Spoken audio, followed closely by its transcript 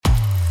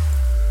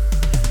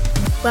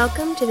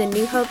Welcome to the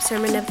New Hope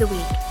Sermon of the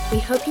Week. We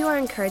hope you are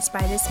encouraged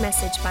by this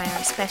message by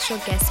our special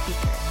guest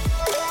speaker.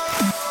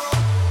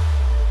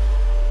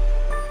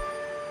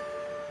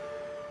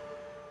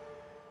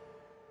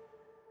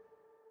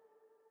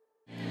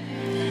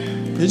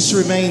 Just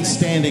remain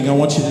standing. I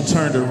want you to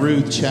turn to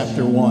Ruth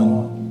chapter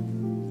 1.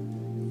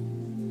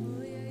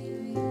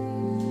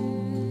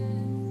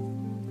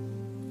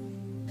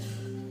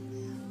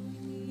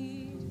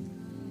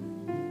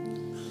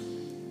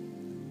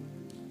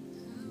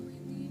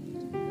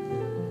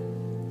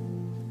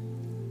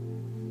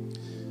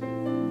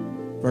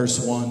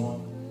 Verse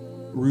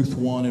 1, Ruth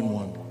 1 and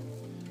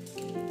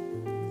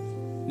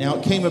 1. Now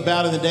it came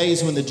about in the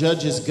days when the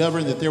judges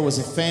governed that there was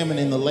a famine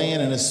in the land,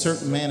 and a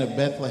certain man of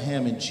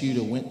Bethlehem in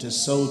Judah went to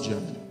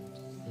sojourn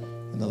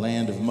in the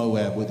land of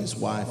Moab with his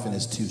wife and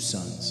his 2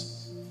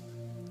 sons.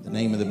 The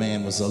name of the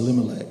man was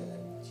Elimelech,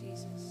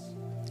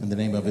 and the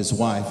name of his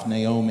wife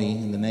Naomi,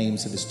 and the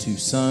names of his 2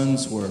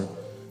 sons were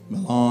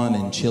Mahlon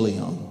and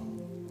Chilion,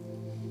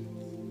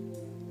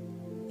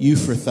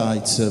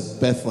 Ephrathites of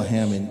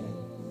Bethlehem in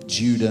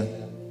Judah.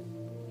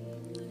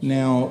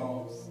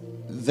 Now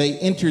they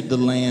entered the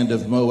land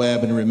of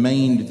Moab and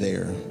remained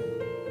there.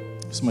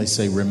 Somebody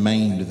say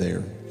remained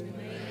there.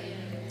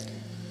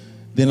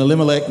 Then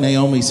Elimelech,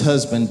 Naomi's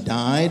husband,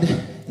 died,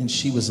 and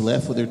she was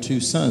left with her 2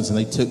 sons, and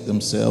they took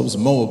themselves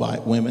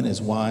Moabite women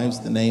as wives.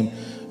 The name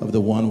of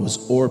the one was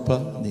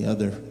Orpah and the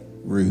other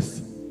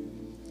Ruth.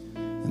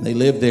 And they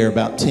lived there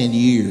about 10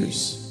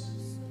 years.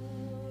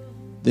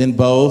 Then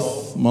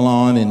both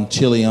Mahlon and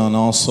Chilion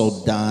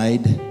also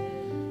died,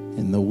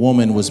 and the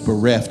woman was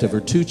bereft of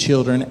her 2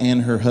 children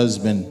and her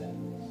husband.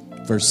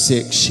 Verse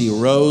 6, she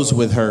arose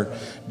with her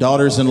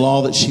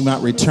daughters-in-law that she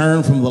might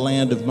return from the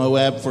land of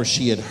Moab, for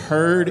she had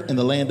heard in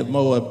the land of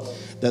Moab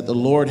that the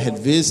Lord had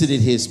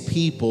visited his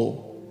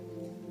people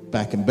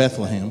back in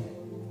Bethlehem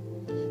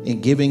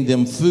in giving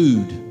them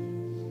food.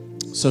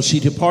 So she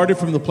departed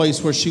from the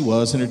place where she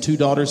was, and her 2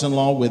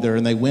 daughters-in-law with her,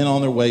 and they went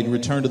on their way to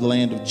return to the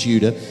land of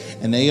Judah.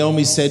 And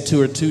Naomi said to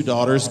her 2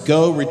 daughters,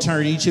 "Go,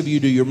 return each of you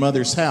to your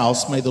mother's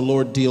house. May the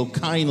Lord deal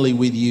kindly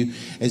with you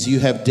as you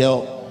have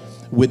dealt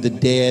with the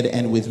dead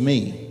and with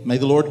me. May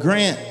the Lord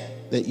grant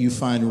that you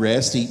find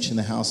rest, each in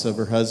the house of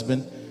her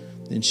husband."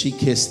 Then she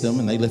kissed them,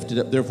 and they lifted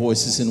up their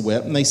voices and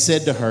wept. And they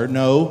said to her,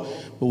 "No,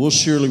 but we'll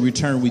surely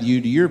return with you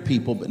to your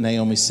people." But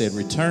Naomi said,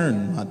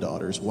 "Return, my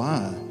daughters.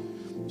 Why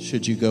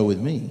should you go with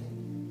me?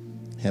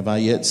 Have I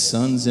yet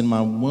sons in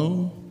my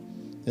womb,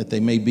 that they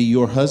may be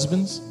your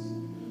husbands?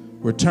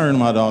 Return,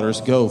 my daughters,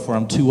 go, for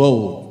I'm too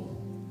old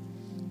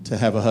to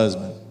have a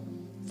husband.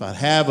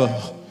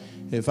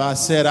 If I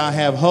said I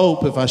have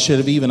hope, if I should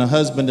have even a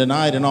husband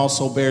tonight and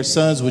also bear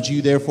sons, would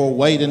you therefore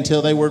wait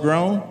until they were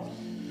grown?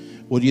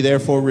 Would you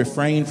therefore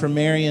refrain from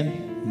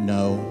marrying?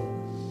 No,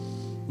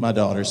 my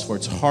daughters, for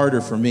it's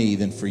harder for me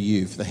than for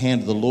you. For the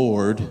hand of the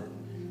Lord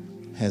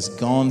has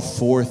gone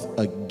forth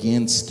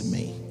against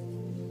me."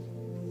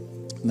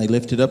 And they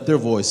lifted up their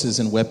voices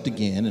and wept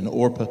again. And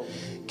Orpah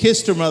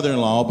kissed her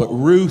mother-in-law, but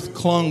Ruth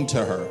clung to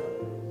her.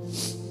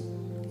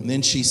 And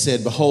then she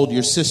said, "Behold,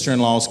 your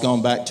sister-in-law has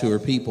gone back to her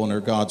people, and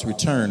her gods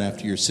return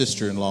after your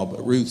sister-in-law."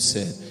 But Ruth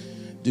said,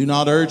 "Do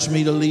not urge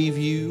me to leave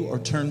you or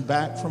turn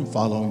back from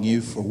following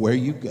you, for where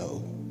you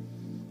go,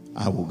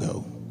 I will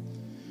go.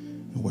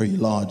 And where you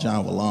lodge, I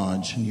will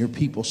lodge. And your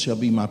people shall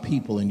be my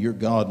people, and your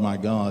God my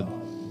God.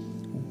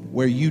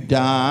 Where you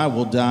die, I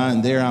will die,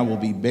 and there I will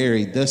be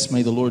buried. Thus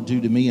may the Lord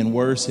do to me, and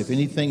worse, if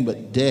anything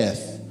but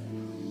death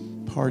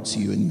parts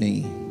you and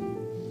me."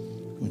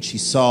 When she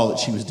saw that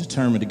she was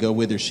determined to go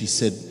with her, she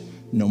said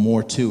no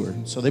more to her.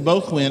 So they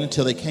both went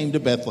until they came to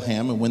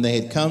Bethlehem. And when they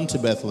had come to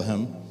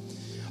Bethlehem,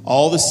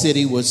 all the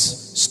city was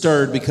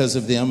stirred because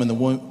of them. And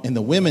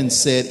the women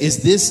said, "Is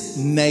this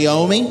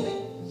Naomi?"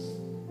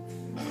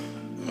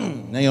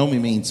 Naomi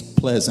means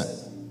pleasant.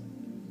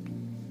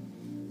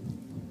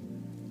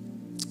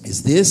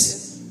 "Is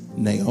this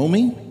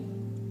Naomi?"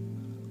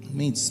 It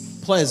means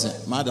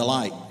pleasant, my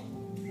delight.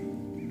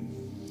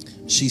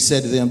 She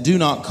said to them, "Do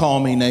not call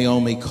me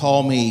Naomi,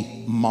 call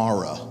me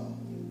Mara."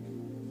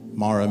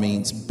 Mara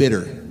means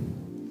bitter.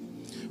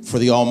 "For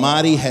the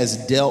Almighty has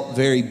dealt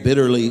very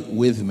bitterly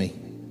with me.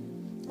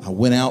 I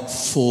went out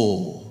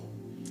full,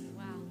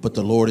 but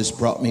the Lord has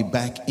brought me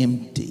back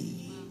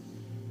empty.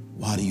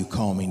 Why do you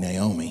call me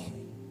Naomi?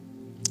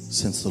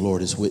 Since the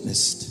Lord has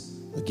witnessed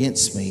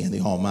against me, and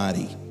the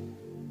Almighty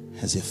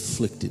has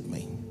afflicted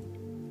me."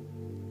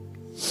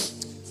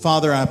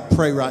 Father, I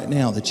pray right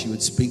now that you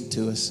would speak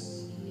to us,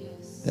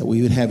 that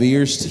we would have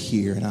ears to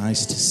hear and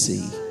eyes to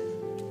see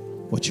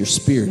what your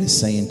Spirit is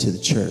saying to the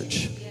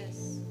church.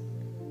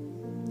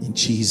 In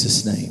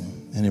Jesus' name.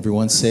 And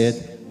everyone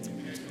said,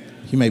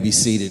 you may be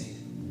seated.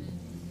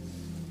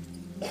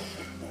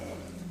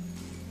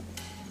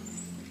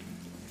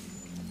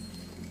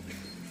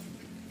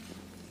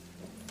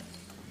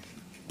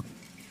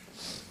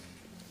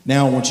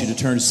 Now I want you to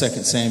turn to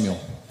 2 Samuel.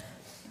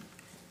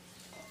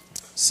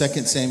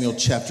 2 Samuel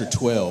chapter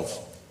 12.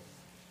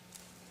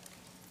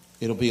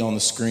 It'll be on the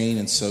screen,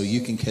 and so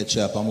you can catch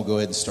up. I'm going to go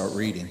ahead and start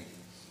reading.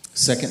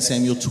 2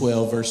 Samuel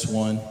 12, verse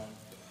 1.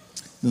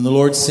 Then the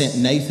Lord sent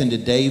Nathan to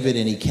David,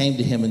 and he came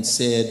to him and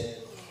said,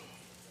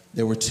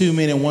 there were two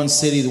men in one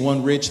city, the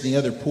one rich and the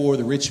other poor.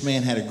 The rich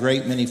man had a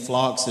great many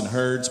flocks and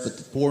herds, but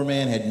the poor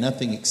man had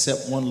nothing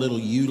except one little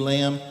ewe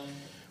lamb,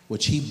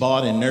 which he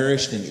bought and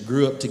nourished, and it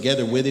grew up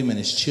together with him and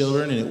his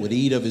children, and it would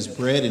eat of his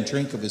bread and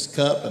drink of his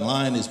cup and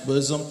lie in his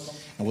bosom,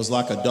 and was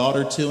like a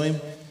daughter to him.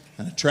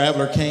 And a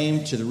traveler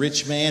came to the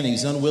rich man, and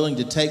he's unwilling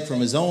to take from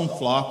his own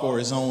flock or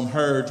his own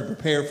herd to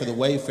prepare for the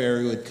wayfarer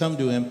who had come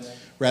to him.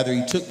 Rather,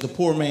 he took the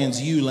poor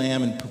man's ewe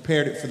lamb and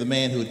prepared it for the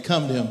man who had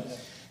come to him.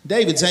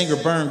 David's anger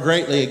burned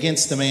greatly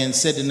against the man and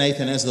said to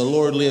Nathan, as the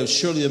Lord lives,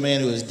 surely the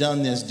man who has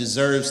done this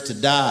deserves to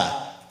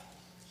die.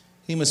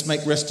 He must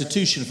make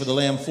restitution for the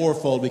lamb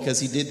fourfold because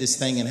he did this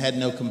thing and had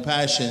no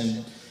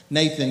compassion.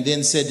 Nathan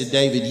then said to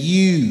David,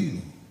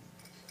 you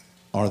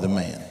are the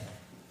man.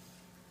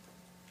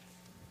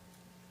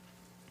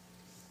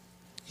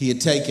 He had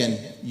taken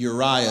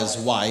Uriah's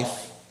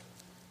wife,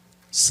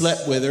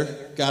 slept with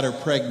her, got her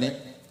pregnant,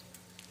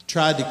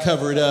 tried to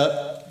cover it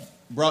up,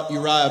 brought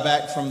Uriah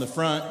back from the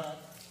front,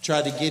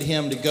 tried to get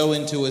him to go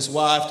into his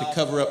wife to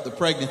cover up the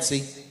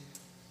pregnancy.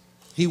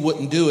 He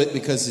wouldn't do it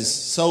because his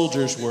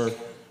soldiers were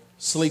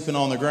sleeping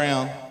on the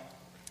ground.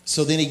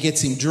 So then he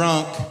gets him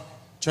drunk,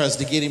 tries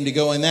to get him to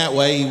go in that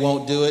way. He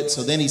won't do it.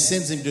 So then he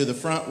sends him to the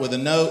front with a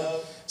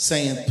note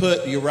saying,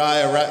 put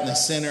Uriah right in the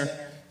center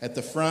at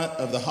the front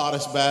of the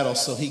hottest battle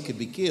so he could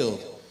be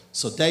killed.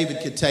 So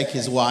David could take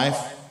his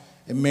wife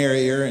and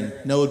marry her, and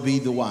no one would be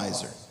the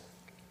wiser.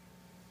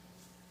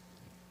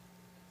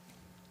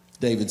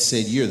 David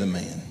said, you're the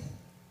man.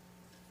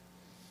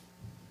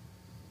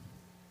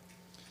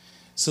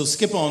 So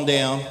skip on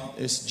down.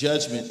 There's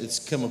judgment that's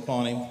come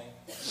upon him.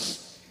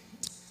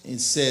 It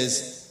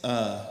says,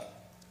 at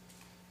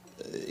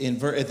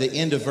the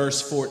end of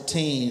verse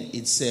 14,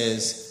 it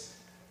says,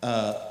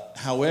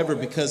 however,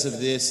 because of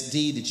this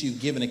deed that you've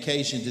given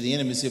occasion to the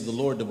enemies of the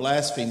Lord to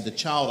blaspheme, the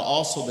child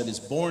also that is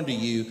born to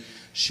you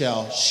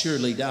shall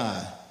surely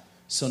die.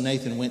 So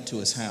Nathan went to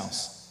his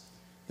house.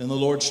 Then the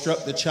Lord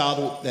struck the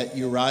child that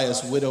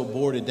Uriah's widow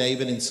bore to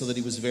David, and so that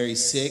he was very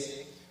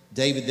sick.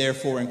 David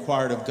therefore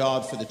inquired of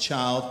God for the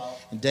child,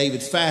 and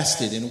David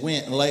fasted and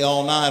went and lay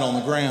all night on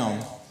the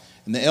ground.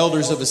 And the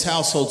elders of his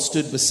household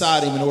stood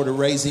beside him in order to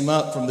raise him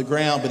up from the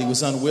ground, but he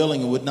was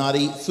unwilling and would not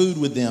eat food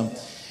with them.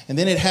 And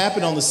then it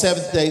happened on the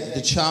seventh day that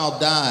the child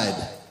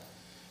died.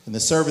 And the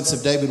servants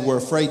of David were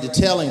afraid to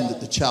tell him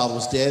that the child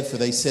was dead, for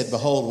they said,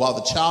 behold, while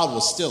the child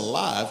was still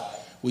alive,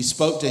 we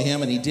spoke to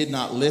him, and he did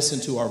not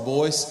listen to our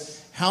voice.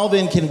 How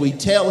then can we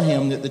tell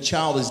him that the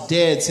child is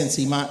dead, since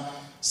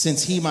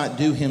he might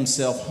do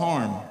himself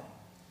harm?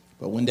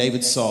 But when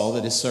David saw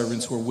that his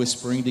servants were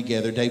whispering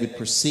together, David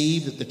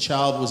perceived that the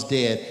child was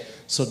dead.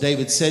 So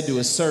David said to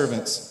his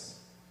servants,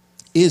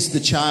 is the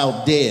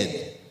child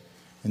dead?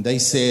 And they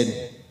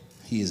said,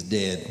 he is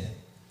dead.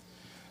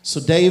 So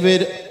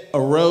David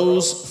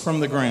arose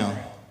from the ground,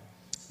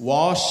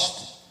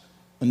 washed,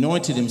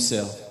 anointed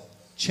himself,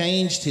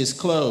 changed his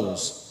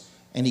clothes,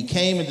 and he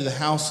came into the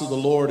house of the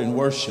Lord and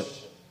worshiped.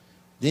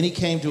 Then he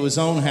came to his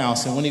own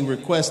house, and when he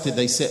requested,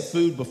 they set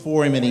food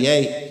before him, and he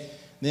ate.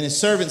 Then his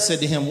servant said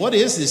to him, what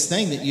is this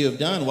thing that you have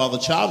done? While the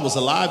child was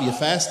alive, you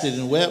fasted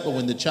and wept, but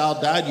when the child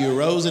died, you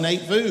arose and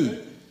ate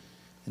food.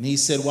 And he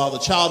said, while the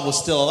child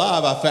was still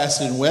alive, I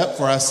fasted and wept,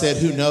 for I said,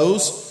 who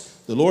knows?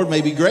 The Lord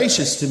may be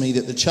gracious to me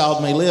that the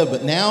child may live,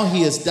 but now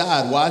he has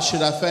died. Why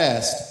should I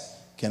fast?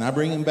 Can I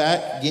bring him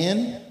back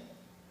again?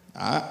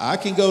 I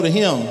can go to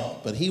him,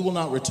 but he will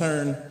not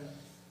return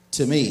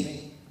to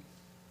me.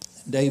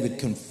 David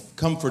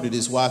comforted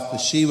his wife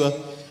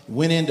Bathsheba,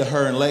 went into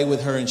her and lay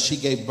with her, and she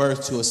gave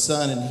birth to a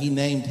son, and he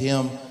named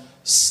him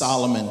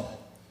Solomon.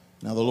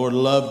 Now the Lord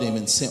loved him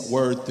and sent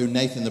word through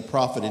Nathan the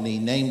prophet, and he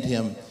named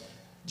him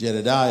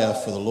Jedediah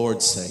for the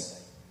Lord's sake.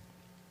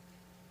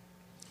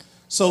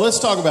 So let's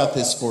talk about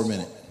this for a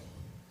minute.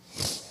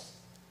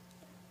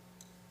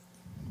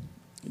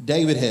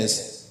 David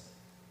has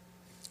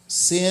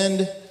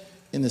sinned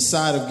in the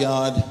sight of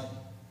God.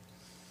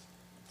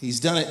 He's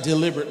done it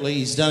deliberately.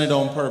 He's done it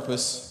on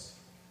purpose.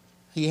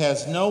 He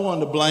has no one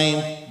to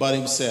blame but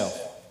himself.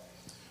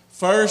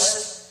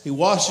 First, he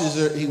watches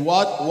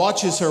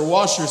her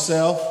wash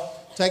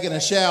herself, taking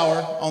a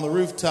shower on the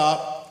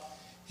rooftop.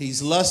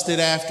 He's lusted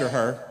after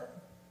her.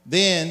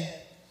 Then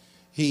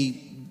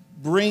he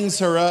brings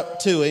her up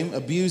to him,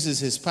 abuses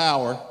his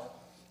power.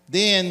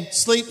 Then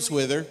sleeps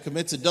with her,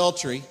 commits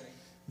adultery.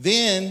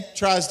 Then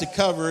tries to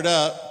cover it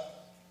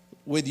up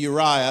with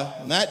Uriah,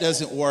 and that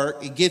doesn't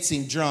work. He gets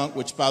him drunk,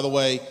 which, by the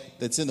way,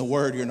 that's in the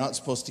word. You're not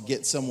supposed to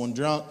get someone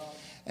drunk.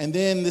 And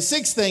then the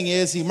sixth thing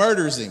is he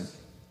murders him.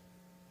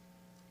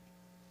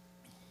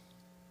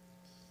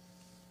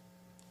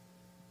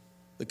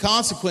 The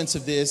consequence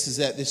of this is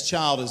that this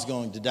child is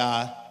going to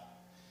die.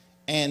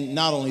 And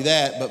not only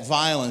that, but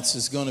violence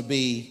is going to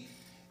be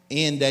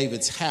in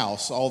David's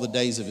house. All the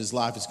days of his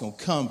life is going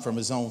to come from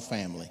his own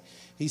family.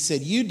 He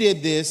said, you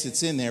did this.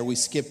 It's in there. We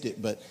skipped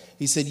it. But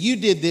he said, you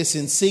did this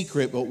in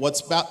secret, but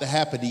what's about to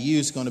happen to you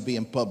is going to be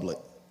in public.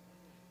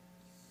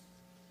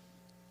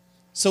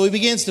 So he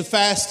begins to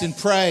fast and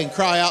pray and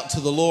cry out to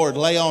the Lord,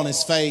 lay on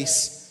his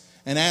face,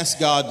 and ask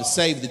God to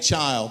save the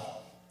child.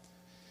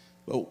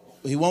 But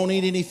he won't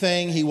eat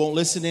anything. He won't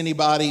listen to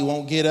anybody. He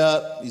won't get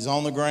up. He's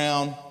on the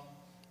ground.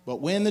 But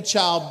when the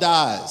child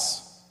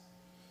dies,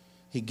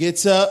 he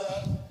gets up,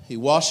 he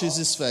washes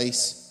his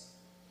face,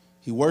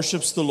 he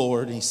worships the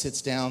Lord, and he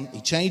sits down. He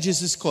changes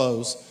his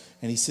clothes,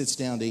 and he sits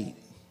down to eat.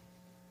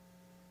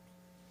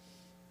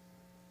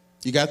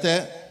 You got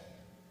that?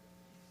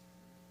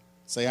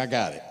 Say, I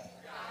got it.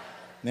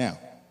 Now,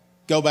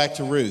 go back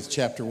to Ruth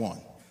chapter 1.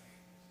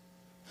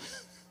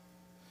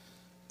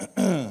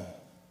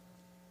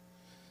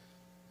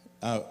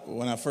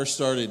 When I first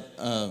started,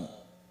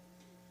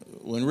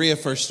 when Rhea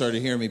first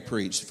started hearing me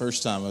preach, the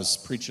first time I was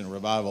preaching a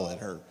revival at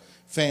her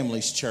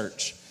family's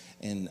church.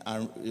 And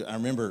I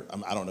remember,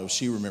 I don't know if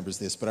she remembers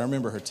this, but I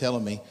remember her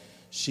telling me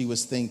she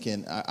was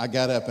thinking, I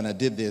got up and I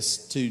did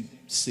this, two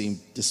seem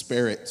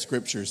disparate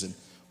scriptures, and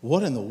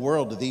what in the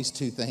world do these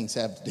two things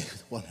have to do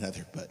with one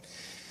another? But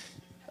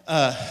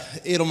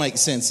it'll make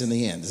sense in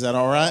the end. Is that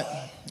all right?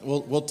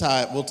 We'll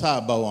tie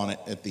a bow on it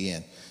at the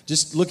end.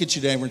 Just look at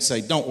your neighbor and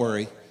say, don't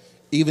worry.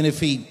 Even if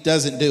he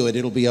doesn't do it,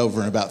 it'll be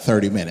over in about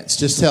 30 minutes.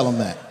 Just tell him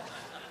that.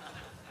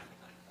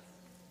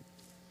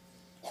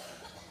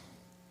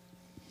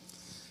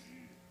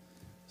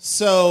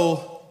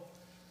 So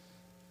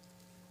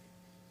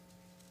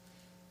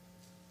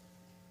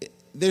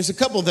there's a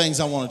couple of things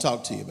I want to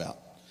talk to you about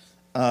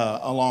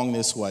along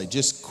this way.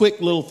 Just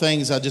quick little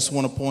things I just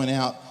want to point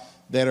out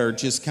that are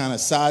just kind of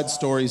side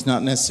stories,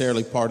 not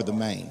necessarily part of the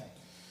main.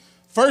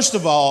 First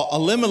of all,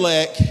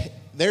 Elimelech,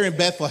 they're in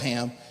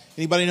Bethlehem.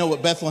 Anybody know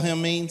what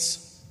Bethlehem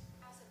means?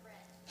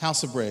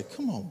 House of bread.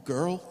 Come on,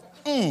 girl.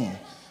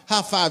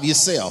 High five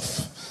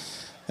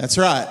yourself. That's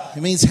right.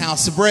 It means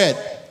house of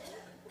bread.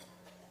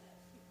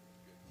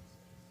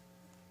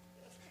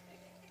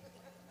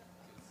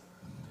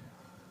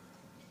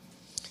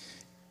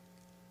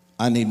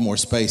 I need more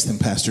space than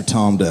Pastor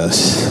Tom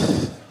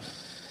does.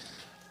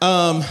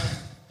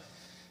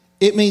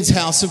 It means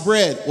house of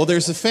bread. Well,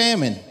 there's a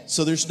famine,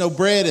 so there's no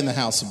bread in the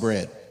house of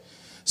bread.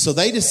 So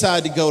they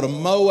decide to go to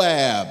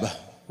Moab,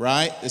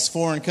 right? This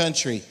foreign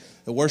country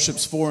that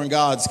worships foreign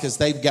gods because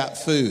they've got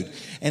food.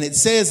 And it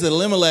says that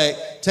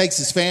Elimelech takes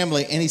his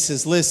family and he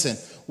says, listen,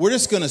 we're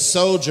just going to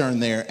sojourn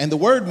there. And the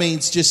word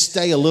means just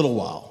stay a little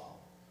while.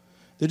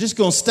 They're just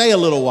going to stay a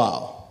little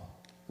while,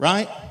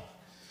 right?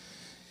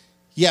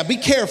 Yeah, be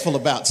careful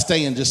about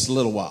staying just a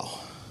little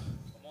while.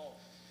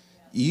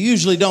 You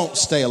usually don't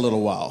stay a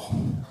little while.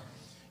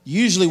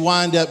 You usually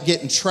wind up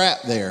getting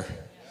trapped there.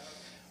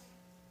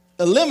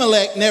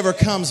 Elimelech never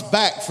comes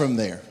back from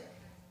there.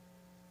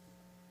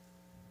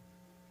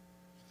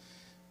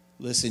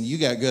 Listen, you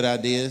got good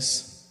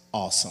ideas?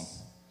 Awesome.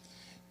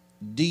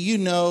 Do you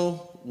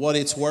know what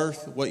it's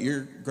worth, what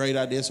your great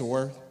ideas are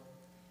worth?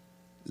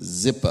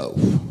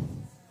 Zippo.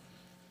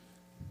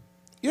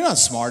 You're not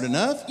smart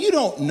enough. You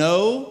don't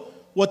know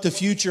what the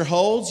future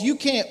holds. You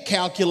can't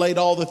calculate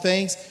all the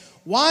things.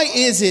 Why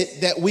is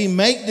it that we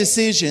make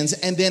decisions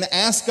and then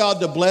ask God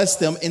to bless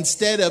them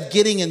instead of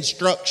getting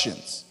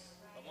instructions?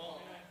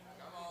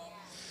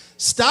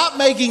 Stop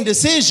making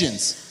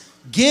decisions.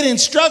 Get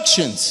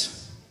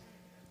instructions.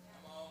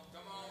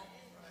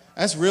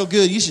 That's real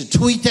good. You should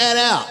tweet that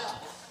out.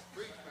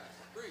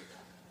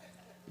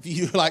 If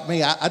you're like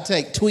me, I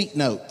take tweet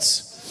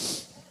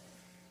notes.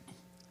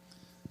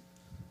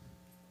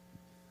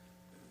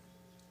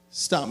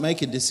 Stop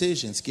making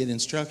decisions. Get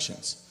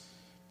instructions.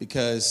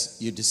 Because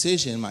your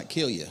decision might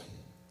kill you.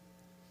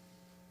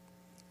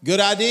 Good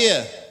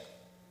idea.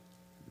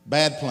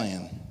 Bad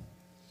plan.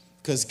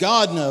 Because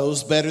God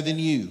knows better than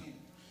you.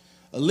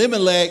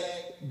 Elimelech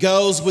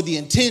goes with the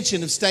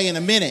intention of staying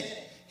a minute.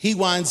 He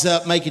winds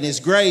up making his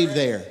grave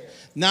there.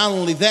 Not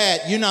only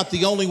that, you're not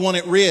the only one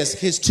at risk.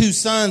 His two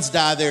sons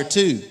die there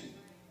too.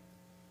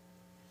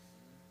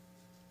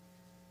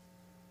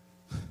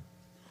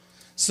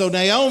 So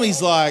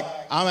Naomi's like,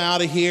 I'm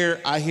out of here.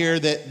 I hear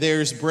that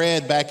there's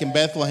bread back in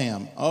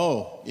Bethlehem.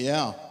 Oh,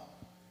 yeah.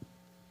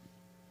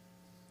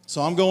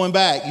 So I'm going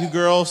back. You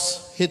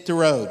girls, hit the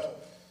road.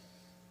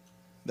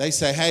 They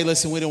say, hey,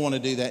 listen, we don't want to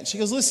do that. She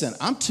goes, listen,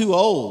 I'm too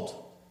old.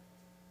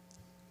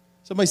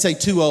 Somebody say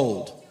too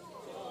old.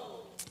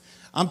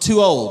 I'm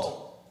too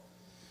old.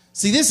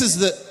 See,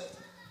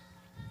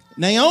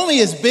 Naomi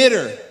is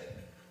bitter,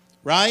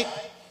 right?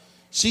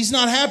 She's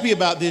not happy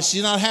about this.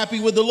 She's not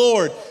happy with the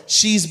Lord.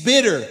 She's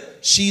bitter.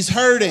 She's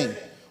hurting.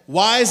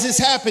 Why has this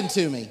happened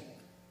to me?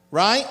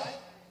 Right?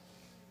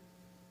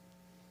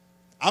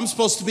 I'm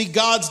supposed to be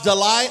God's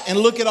delight, and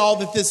look at all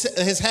that this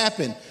has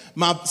happened.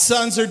 My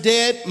sons are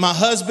dead. My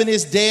husband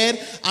is dead.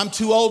 I'm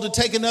too old to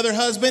take another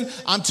husband.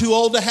 I'm too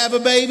old to have a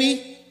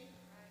baby.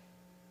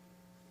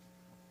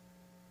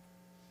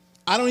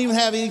 I don't even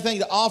have anything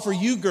to offer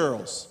you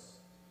girls.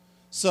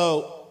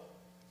 So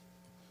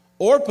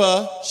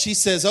Orpah, she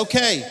says,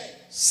 okay,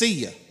 see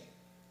ya.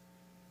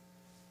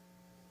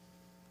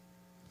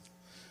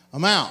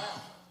 I'm out.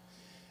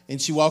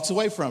 And she walks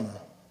away from her.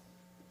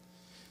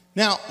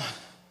 Now,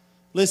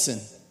 listen.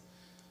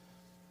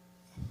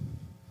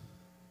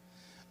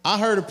 I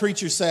heard a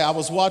preacher say, I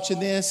was watching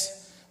this.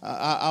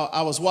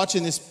 I was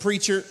watching this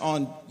preacher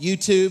on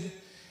YouTube,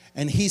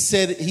 and he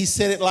said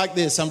it like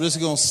this. I'm just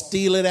going to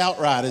steal it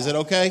outright. Is it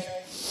okay?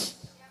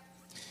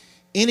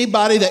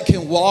 Anybody that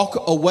can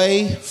walk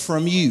away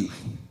from you,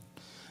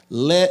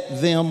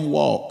 let them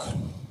walk.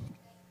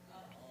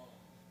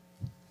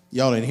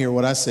 Y'all didn't hear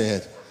what I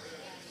said.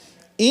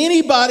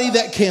 Anybody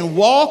that can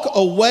walk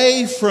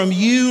away from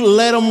you,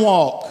 let them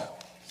walk.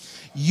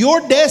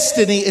 Your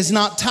destiny is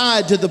not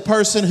tied to the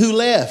person who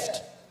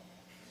left.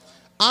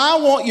 I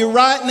want you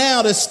right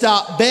now to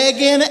stop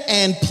begging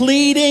and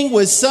pleading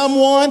with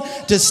someone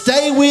to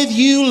stay with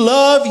you,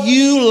 love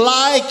you,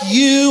 like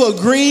you,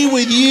 agree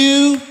with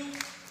you.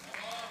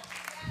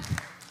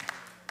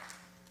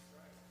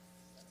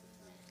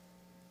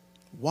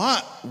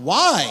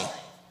 Why?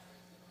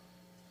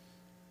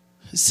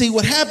 See,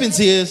 what happens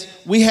is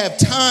we have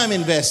time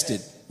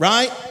invested,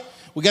 right?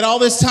 We got all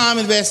this time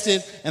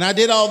invested, and I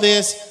did all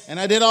this, and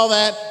I did all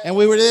that, and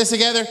we were this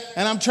together,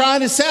 and I'm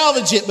trying to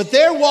salvage it, but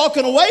they're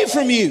walking away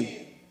from you.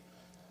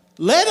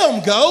 Let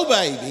them go,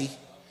 baby.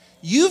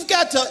 You've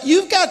got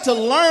to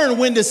learn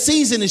when the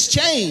season has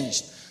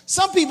changed.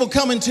 Some people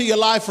come into your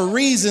life for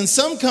reasons,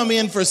 some come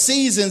in for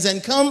seasons,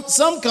 and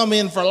some come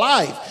in for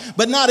life.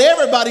 But not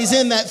everybody's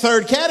in that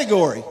third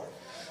category.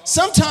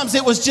 Sometimes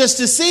it was just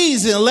a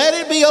season. Let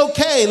it be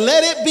okay.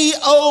 Let it be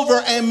over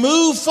and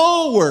move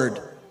forward.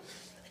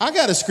 I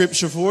got a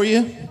scripture for you.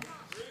 You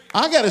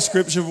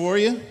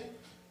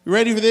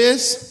ready for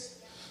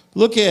this?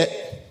 Look at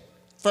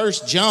 1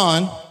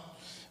 John.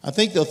 I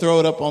think they'll throw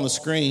it up on the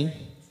screen.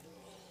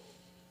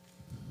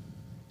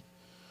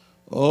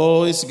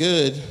 Oh, it's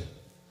good.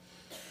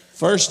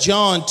 1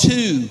 John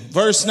 2,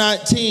 verse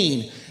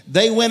 19.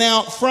 They went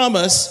out from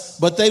us,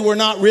 but they were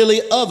not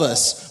really of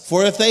us.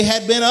 For if they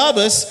had been of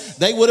us,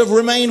 they would have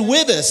remained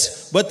with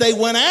us. But they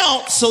went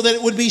out so that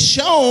it would be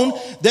shown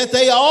that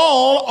they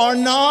all are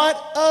not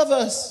of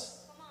us.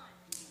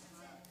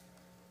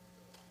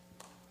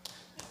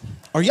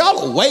 Are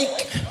y'all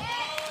awake?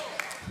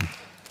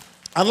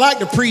 I'd like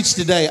to preach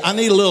today. I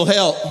need a little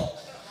help.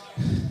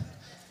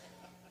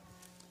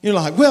 You're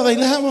like,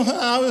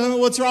 well,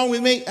 what's wrong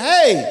with me?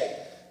 Hey,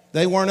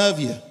 they weren't of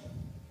you.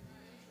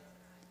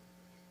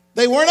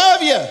 They weren't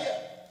of you.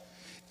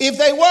 If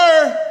they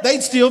were,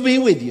 they'd still be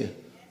with you.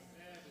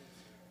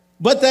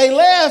 But they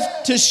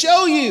left to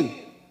show you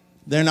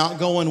they're not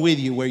going with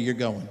you where you're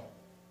going.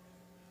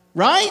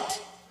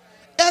 Right?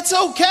 That's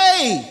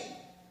okay.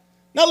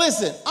 Now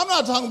listen, I'm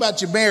not talking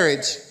about your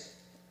marriage.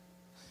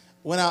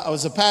 When I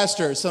was a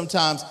pastor,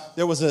 sometimes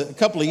there was a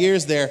couple of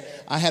years there,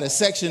 I had a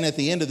section at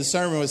the end of the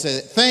sermon that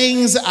said,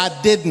 things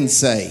I didn't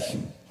say.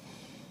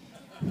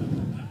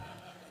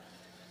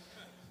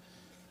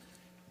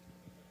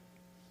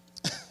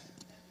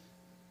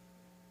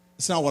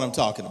 It's not what I'm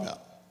talking about.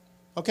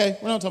 Okay?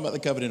 We're not talking about the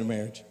covenant of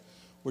marriage.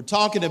 We're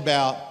talking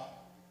about,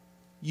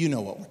 you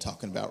know what we're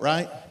talking about,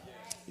 right?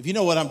 If you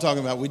know what I'm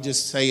talking about, we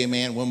just say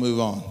amen, we'll move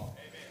on.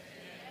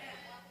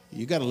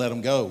 You got to let them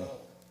go.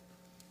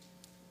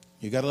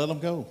 You got to let them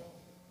go.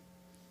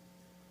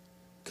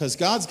 Because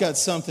God's got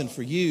something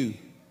for you,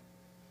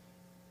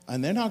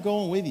 and they're not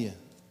going with you.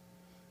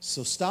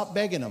 So stop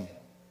begging them.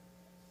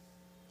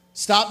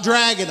 Stop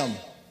dragging them.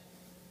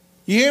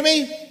 You hear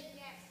me?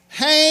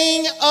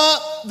 Hang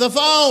up the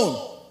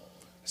phone.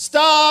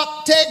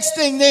 Stop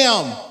texting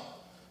them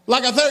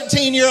like a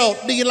 13-year-old.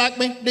 Do you like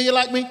me? Do you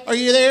like me? Are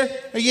you there?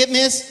 Are you getting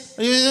this?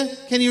 Are you there?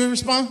 Can you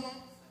respond?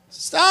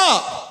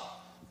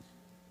 Stop.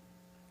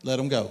 Let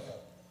them go.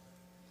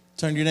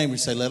 Turn to your neighbor and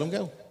say, let them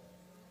go.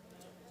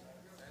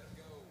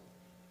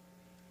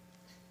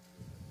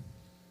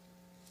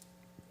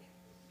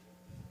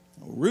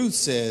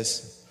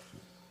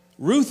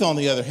 Ruth, on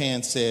the other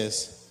hand,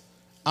 says,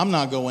 I'm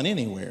not going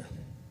anywhere.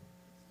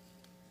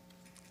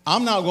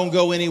 I'm not going to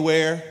go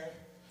anywhere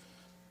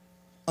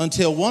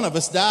until one of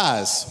us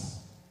dies.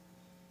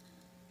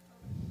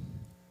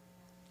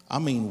 I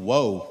mean,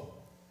 whoa,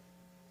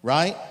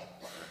 right?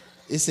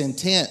 It's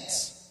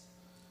intense.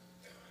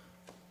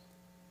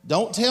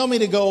 Don't tell me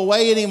to go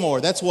away anymore.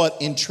 That's what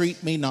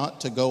entreat me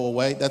not to go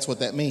away. That's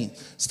what that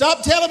means.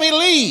 Stop telling me to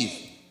leave.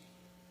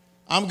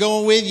 I'm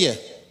going with you.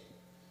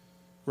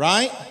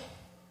 Right?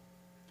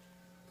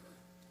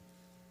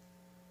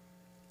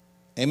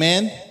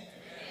 Amen?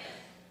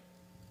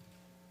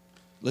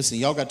 Listen,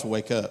 y'all got to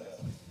wake up.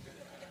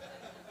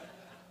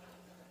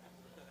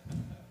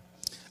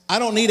 I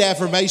don't need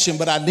affirmation,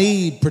 but I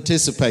need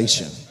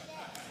participation.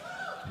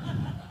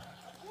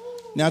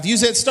 Now, if you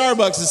was at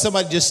Starbucks and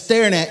somebody just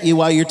staring at you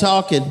while you're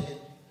talking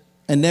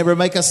and never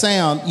make a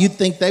sound, you'd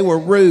think they were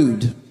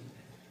rude.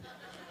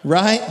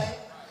 Right?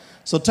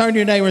 So turn to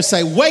your neighbor and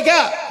say, wake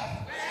up.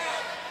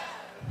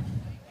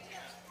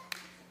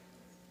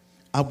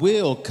 I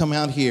will come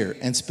out here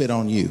and spit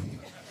on you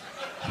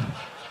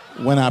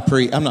when I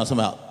preach. I'm not talking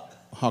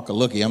about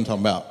hockalookie. I'm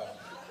talking about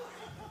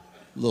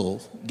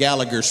little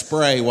Gallagher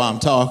spray while I'm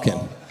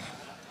talking.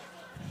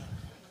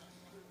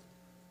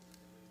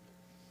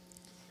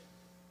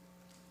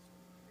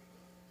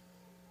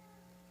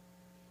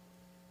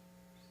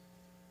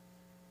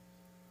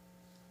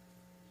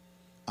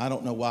 I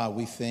don't know why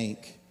we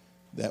think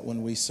that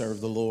when we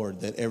serve the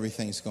Lord that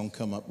everything's going to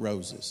come up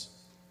roses.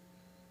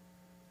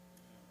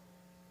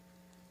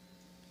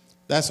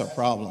 That's our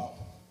problem.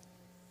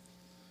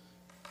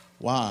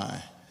 Why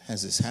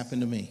has this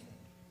happened to me?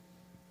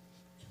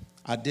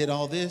 I did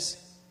all this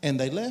and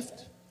they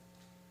left.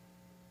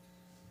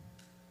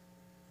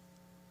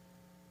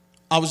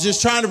 I was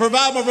just trying to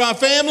provide for my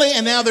family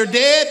and now they're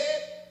dead.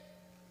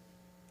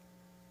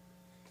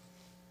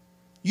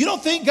 You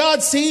don't think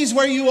God sees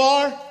where you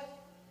are?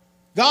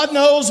 God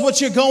knows what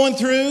you're going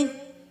through.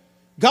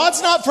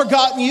 God's not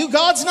forgotten you.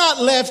 God's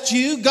not left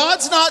you.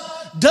 God's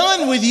not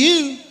done with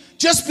you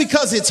just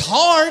because it's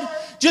hard,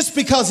 just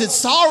because it's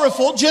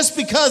sorrowful, just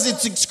because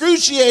it's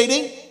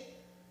excruciating.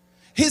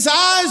 His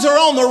eyes are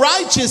on the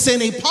righteous and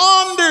he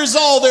ponders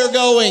all their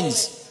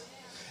goings.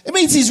 It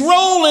means he's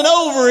rolling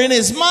over in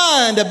his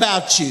mind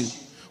about you,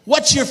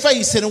 what you're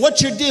facing and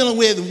what you're dealing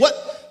with.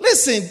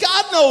 Listen,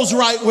 God knows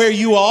right where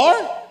you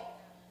are.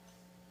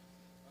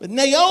 But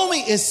Naomi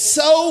is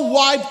so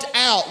wiped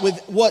out with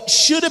what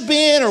should have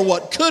been or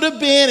what could have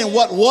been and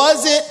what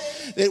wasn't,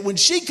 that when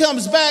she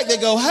comes back, they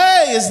go,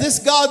 hey, is this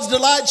God's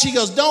delight? She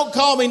goes, don't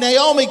call me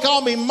Naomi,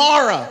 call me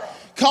Mara.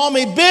 Call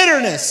me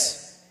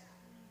bitterness.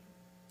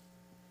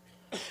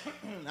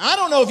 I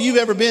don't know if you've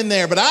ever been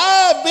there, but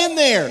I've been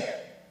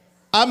there.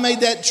 I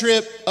made that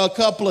trip a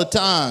couple of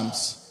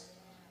times.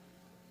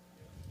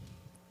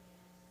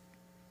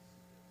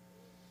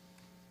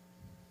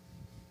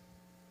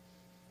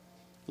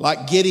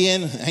 Like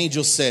Gideon, the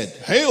angel said,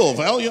 hail,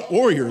 valiant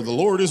warrior, the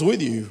Lord is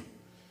with you.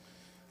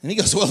 And he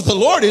goes, well, if the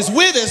Lord is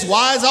with us,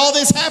 why has all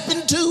this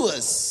happened to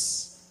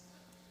us?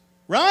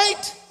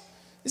 Right?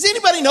 Does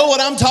anybody know what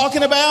I'm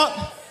talking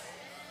about?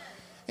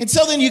 And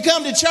so then you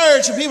come to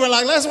church and people are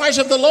like, let's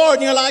worship the Lord.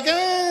 And you're like,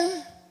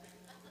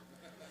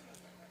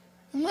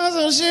 I'm not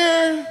so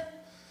sure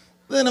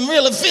that I'm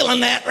really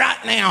feeling that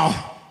right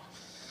now.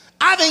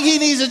 I think he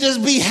needs to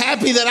just be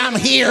happy that I'm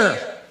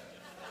here.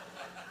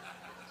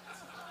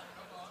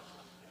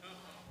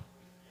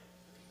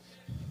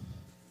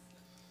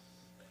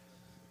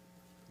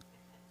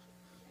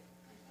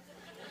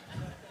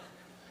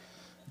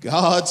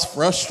 God's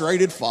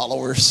frustrated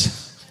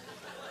followers.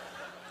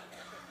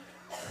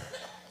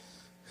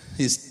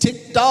 His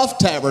ticked off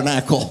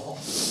tabernacle.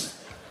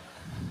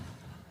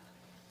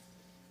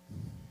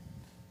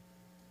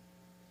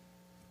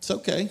 It's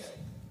okay.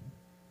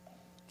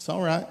 It's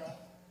all right.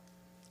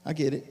 I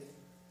get it.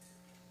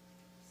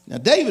 Now,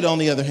 David, on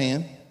the other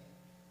hand,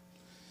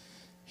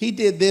 he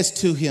did this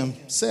to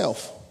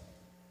himself.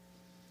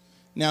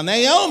 Now,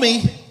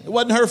 Naomi, it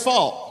wasn't her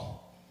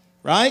fault,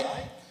 right?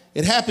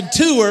 It happened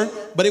to her,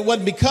 but it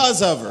wasn't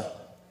because of her.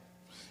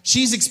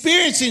 She's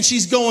experiencing,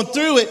 she's going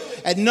through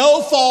it at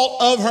no fault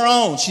of her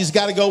own. She's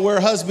got to go where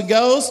her husband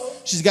goes.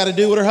 She's got to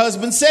do what her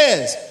husband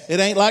says.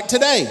 It ain't like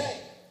today.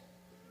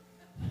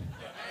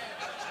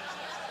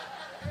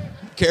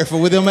 Careful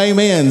with them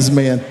amens,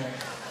 man.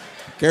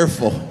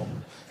 Careful.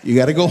 You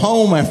got to go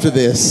home after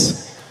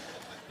this.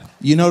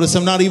 You notice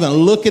I'm not even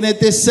looking at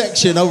this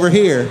section over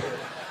here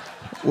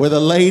where the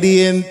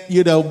lady in,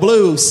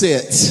 blue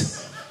sits.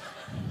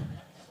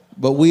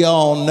 But we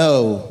all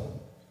know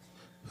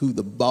who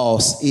the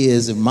boss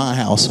is in my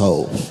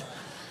household.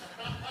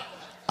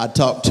 I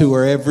talk to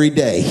her every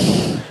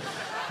day.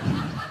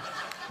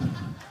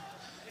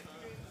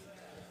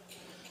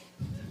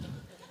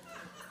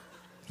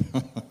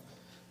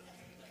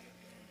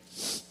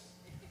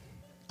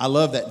 I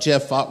love that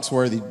Jeff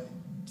Foxworthy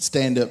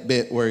stand-up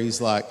bit where he's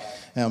like,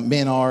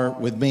 men are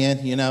with men,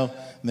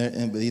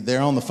 and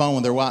they're on the phone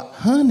with their wife.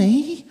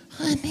 Honey,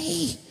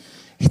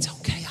 it's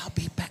okay. I'll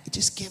be back.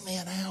 Just give me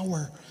an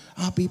hour.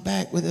 I'll be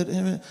back with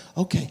it.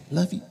 Okay,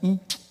 love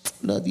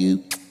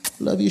you.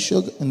 Love you,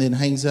 sugar. And then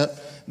hangs up.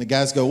 And the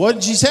guys go, what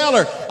did you tell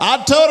her?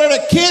 I told her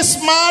to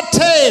kiss my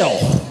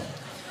tail.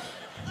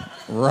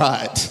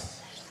 Right.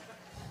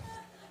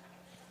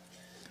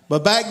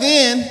 But back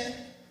then,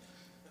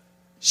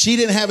 she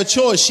didn't have a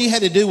choice. She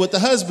had to do what the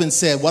husband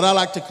said, what I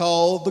like to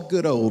call the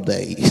good old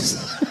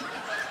days.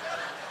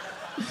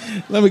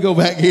 Let me go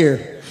back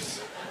here.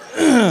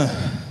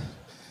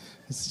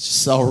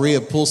 Saw Rhea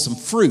pull some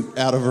fruit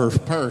out of her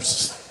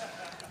purse.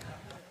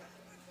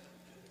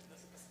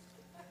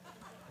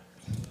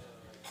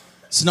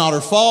 It's not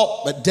her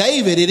fault, but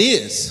David, it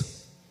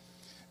is.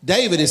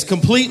 David is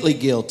completely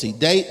guilty.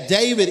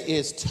 David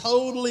is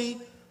totally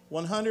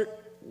 100.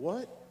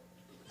 What?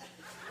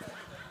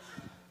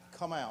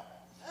 Come out.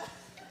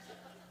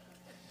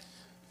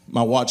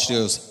 My watch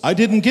goes, I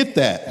didn't get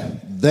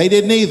that. They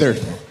didn't either.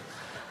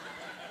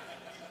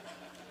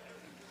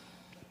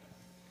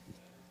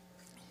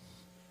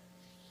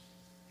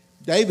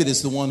 David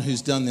is the one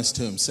who's done this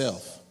to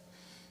himself.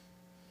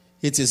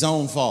 It's his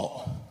own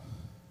fault,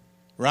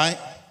 right?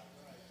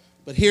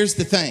 But here's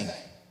the thing.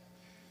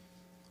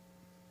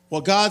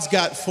 What God's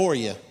got for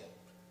you,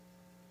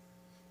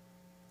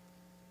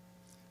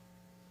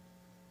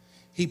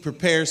 He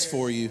prepares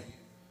for you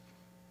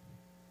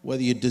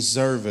whether you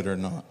deserve it or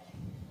not.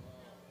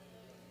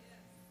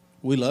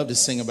 We love to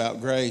sing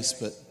about grace,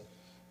 but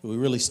we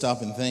really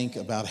stop and think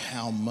about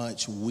how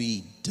much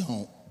we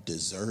don't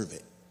deserve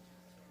it.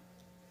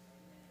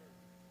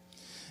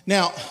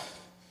 Now,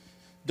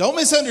 don't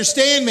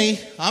misunderstand me.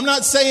 I'm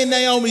not saying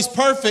Naomi's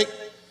perfect.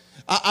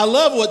 I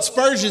love what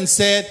Spurgeon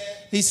said.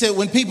 He said,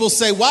 when people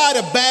say, why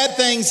do bad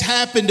things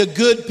happen to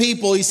good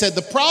people? He said,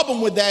 the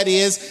problem with that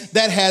is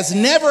that has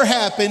never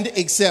happened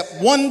except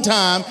one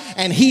time,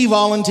 and he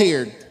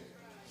volunteered.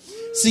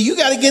 See, you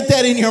got to get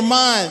that in your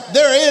mind.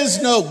 There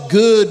is no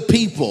good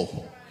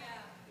people.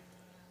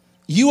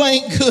 You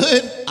ain't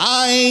good.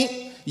 I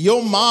ain't.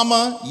 Your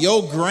mama,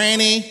 your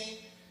granny.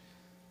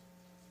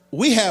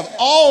 We have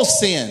all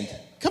sinned.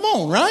 Come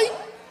on, right?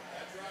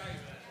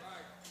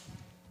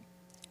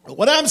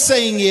 What I'm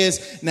saying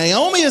is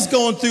Naomi is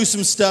going through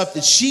some stuff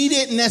that she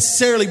didn't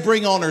necessarily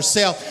bring on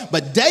herself,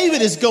 but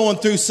David is going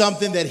through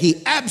something that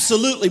he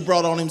absolutely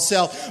brought on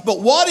himself. But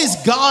what is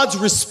God's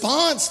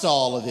response to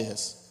all of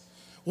this?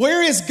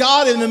 Where is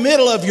God in the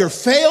middle of your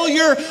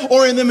failure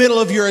or in the middle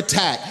of your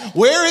attack?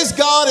 Where is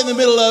God in the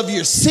middle of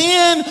your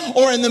sin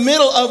or in the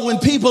middle of when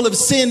people have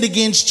sinned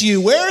against you?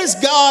 Where is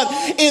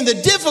God in the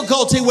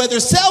difficulty, whether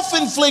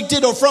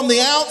self-inflicted or from the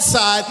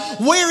outside?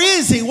 Where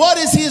is he? What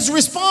is his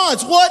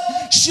response?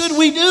 What should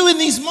we do in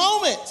these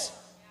moments?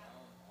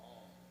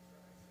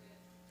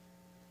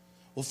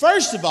 Well,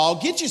 first of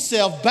all, get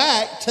yourself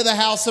back to the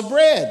house of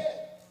bread.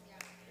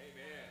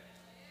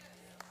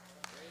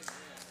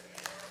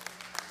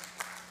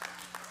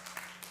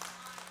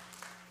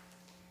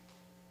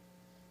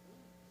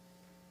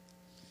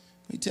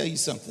 Let me tell you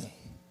something.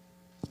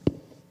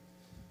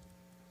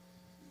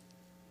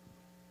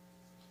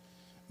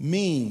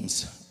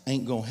 Memes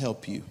ain't going to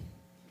help you.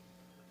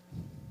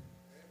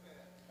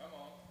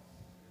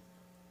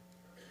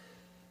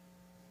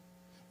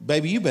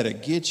 Baby, you better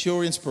get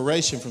your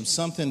inspiration from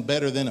something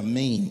better than a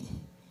meme.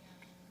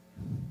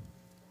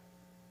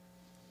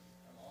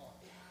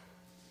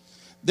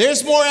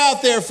 There's more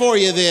out there for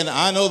you than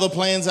I know the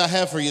plans I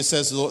have for you,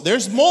 says the Lord.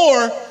 There's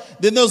more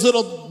than those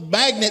little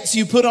magnets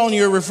you put on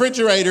your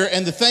refrigerator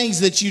and the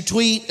things that you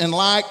tweet and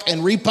like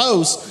and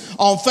repost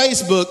on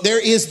Facebook. There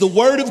is the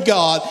Word of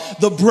God,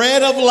 the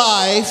bread of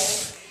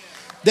life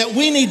that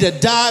we need to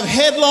dive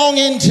headlong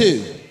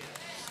into.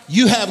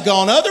 You have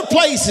gone other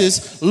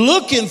places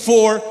looking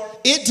for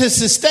it to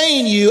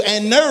sustain you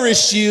and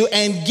nourish you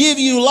and give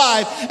you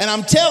life. And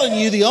I'm telling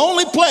you, the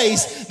only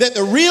place that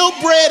the real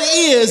bread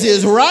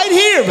is right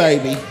here,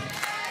 baby.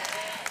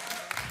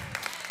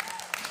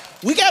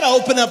 We got to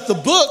open up the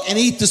book and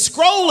eat the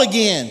scroll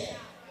again.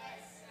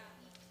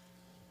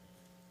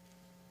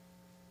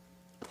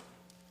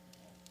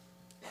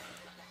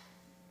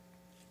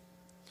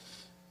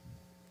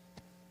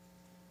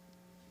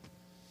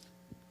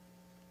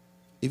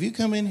 If you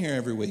come in here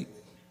every week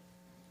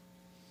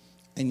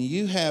and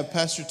you have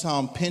Pastor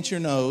Tom pinch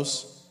your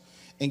nose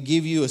and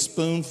give you a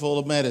spoonful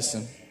of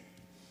medicine,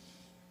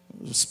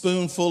 a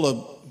spoonful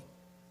of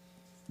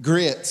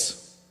grits,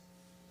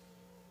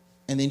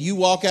 and then you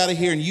walk out of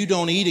here and you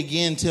don't eat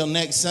again till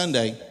next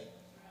Sunday.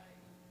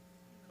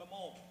 Come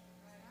on.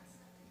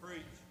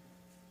 Preach.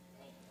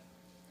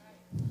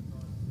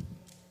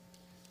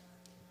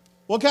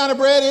 What kind of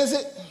bread is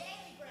it?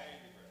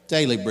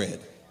 Daily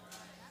bread.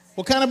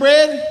 What kind of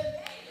bread?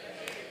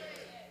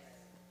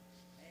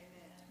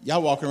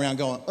 Y'all walking around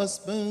going, a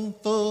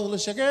spoonful of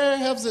sugar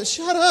helps it.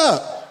 Shut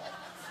up.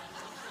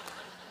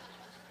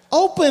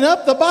 Open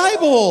up the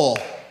Bible.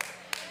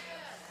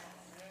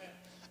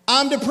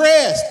 I'm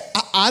depressed.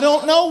 I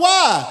don't know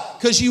why.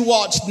 Because you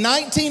watched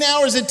 19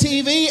 hours of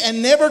TV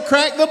and never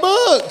cracked the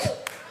book.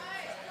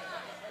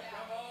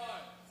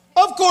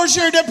 Of course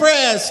you're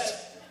depressed.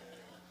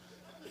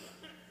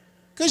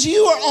 Because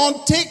you are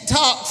on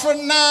TikTok for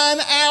 9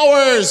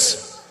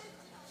 hours.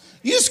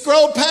 You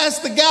scrolled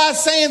past the guy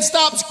saying,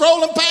 stop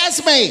scrolling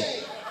past me.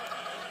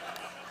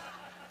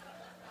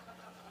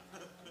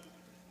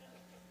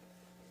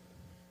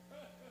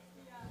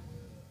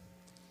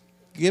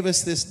 Give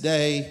us this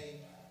day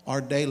our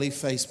daily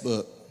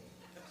Facebook.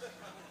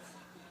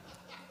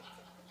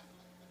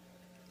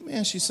 Let me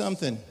ask you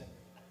something.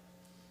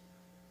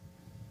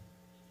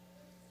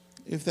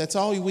 If that's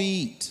all we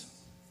eat,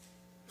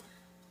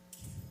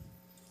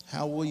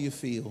 how will you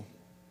feel?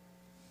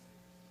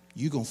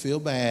 You're going to feel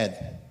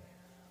bad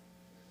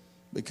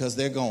because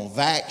they're going to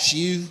vax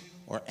you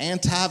or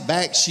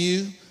anti-vax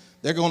you.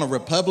 They're going to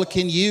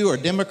Republican you or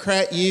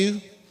Democrat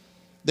you.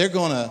 They're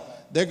going to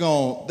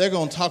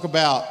talk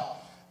about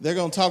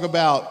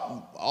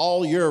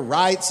all your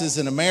rights as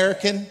an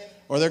American,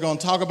 or they're going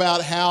to talk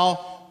about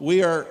how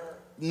we are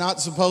not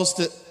supposed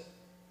to.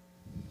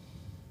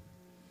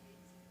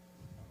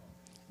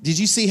 Did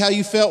you see how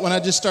you felt when I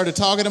just started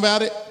talking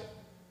about it?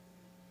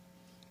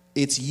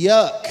 It's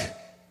yuck.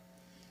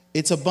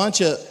 It's a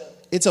bunch of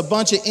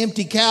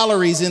empty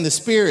calories in the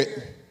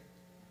spirit.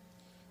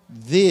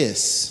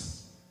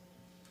 This,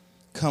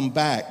 come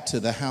back to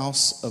the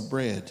house of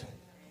bread.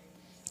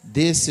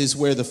 This is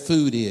where the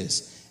food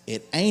is.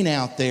 It ain't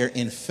out there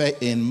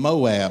in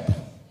Moab.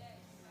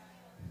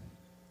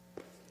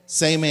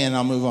 Say amen,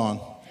 I'll move on.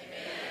 Amen.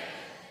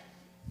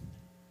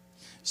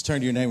 Just turn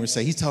to your neighbor and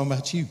say, he's talking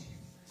about you.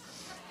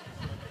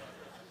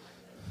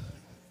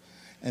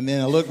 And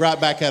then I look right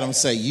back at him and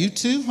say, you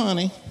too,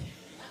 honey.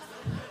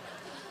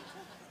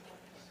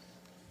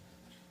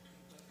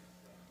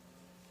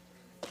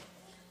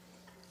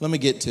 Let me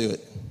get to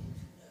it.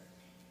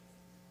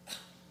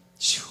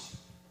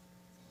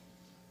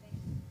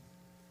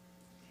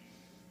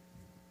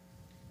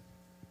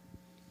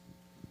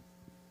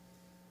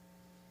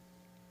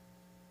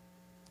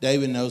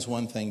 David knows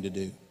one thing to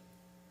do.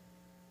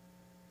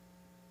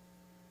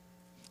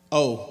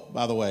 Oh,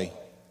 by the way,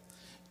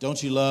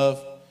 don't you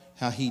love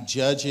how he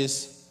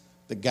judges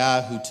the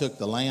guy who took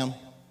the lamb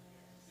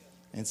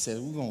and said,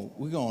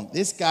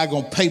 this guy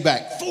gonna pay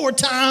back 4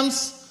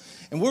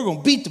 times, and we're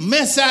gonna beat the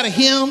mess out of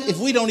him if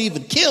we don't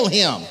even kill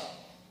him,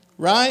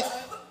 right?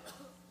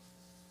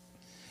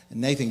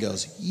 And Nathan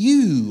goes,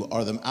 you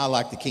are I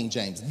like the King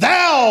James,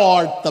 thou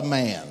art the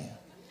man,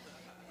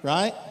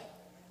 right?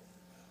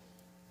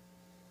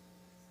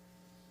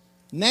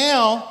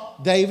 Now,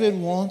 David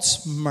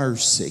wants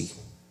mercy.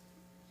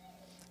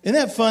 Isn't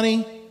that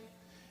funny?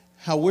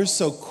 How we're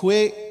so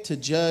quick to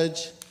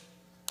judge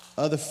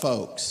other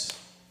folks,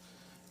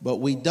 but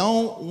we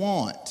don't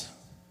want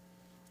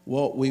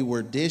what we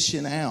were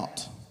dishing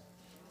out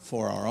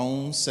for our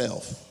own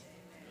self.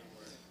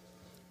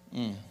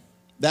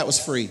 That was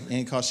free. It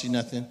didn't cost you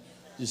nothing.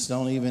 Just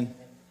don't even.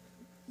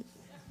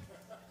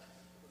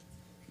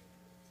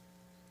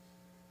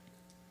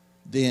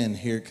 Then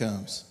here it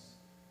comes.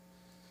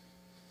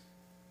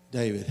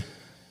 David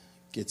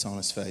gets on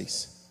his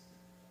face,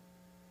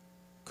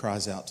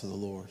 cries out to the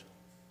Lord,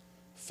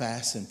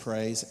 fasts and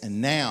prays,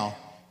 and now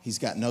he's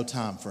got no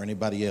time for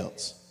anybody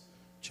else,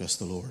 just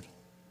the Lord.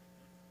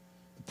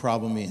 The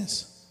problem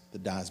is the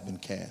die's been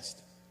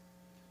cast.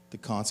 The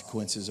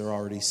consequences are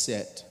already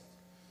set.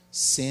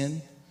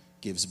 Sin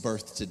gives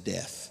birth to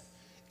death.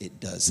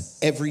 It does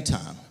every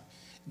time.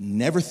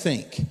 Never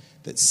think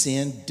that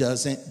sin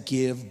doesn't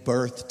give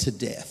birth to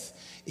death.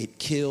 It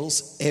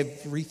kills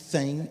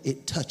everything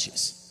it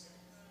touches.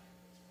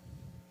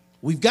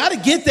 We've got to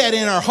get that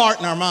in our heart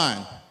and our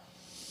mind.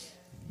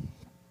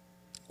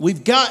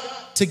 We've got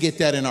to get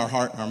that in our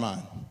heart and our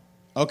mind.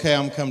 Okay,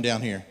 I'm going to come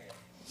down here.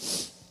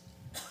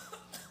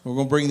 We're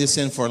going to bring this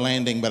in for a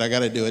landing, but I got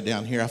to do it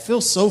down here. I feel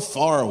so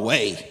far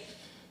away.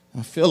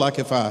 I feel like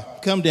if I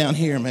come down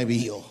here, maybe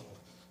he'll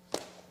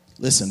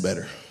listen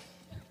better.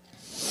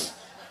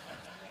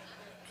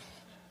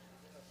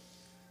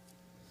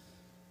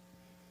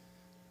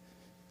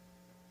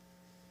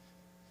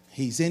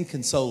 He's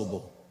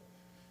inconsolable.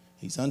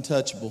 He's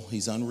untouchable.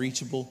 He's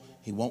unreachable.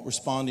 He won't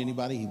respond to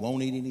anybody. He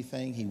won't eat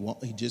anything.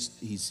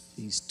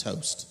 He's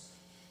toast.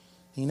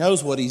 He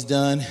knows what he's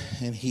done,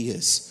 and he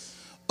is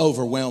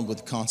overwhelmed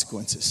with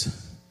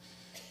consequences.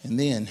 And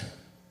then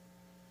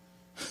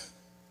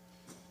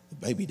the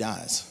baby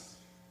dies.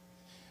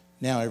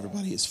 Now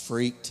everybody is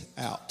freaked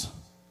out.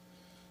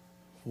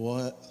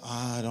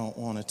 I don't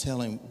want to tell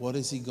him. What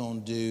is he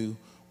going to do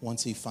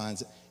once he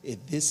finds it?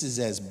 If this is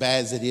as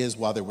bad as it is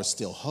while there was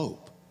still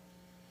hope,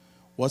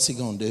 what's he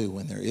going to do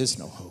when there is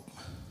no hope?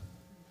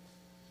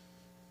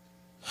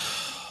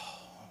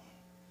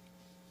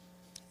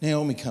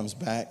 Naomi comes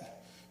back.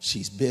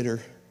 She's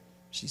bitter.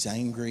 She's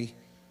angry.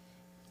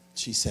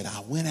 She said, I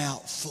went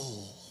out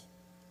full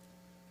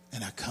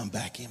and I come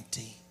back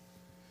empty.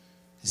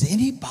 Has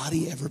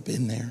anybody ever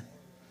been there?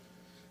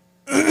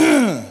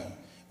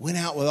 Went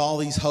out with all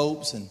these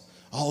hopes and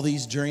all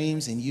these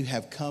dreams, and you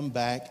have come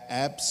back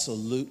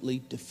absolutely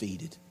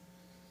defeated.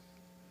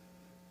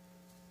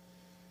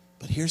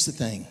 But here's the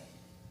thing.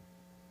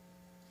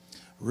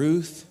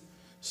 Ruth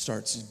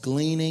starts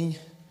gleaning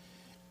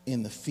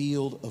in the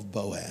field of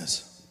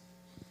Boaz.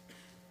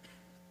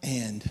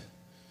 And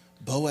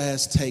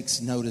Boaz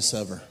takes notice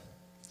of her.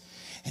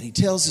 And he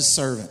tells his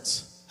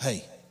servants,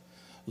 hey,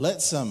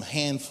 let some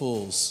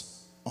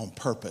handfuls on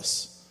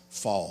purpose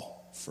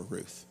fall for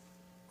Ruth.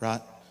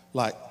 Right?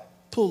 Like,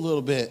 pull a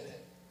little bit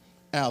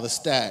out of the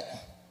stack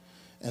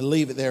and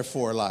leave it there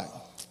for like,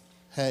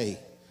 hey,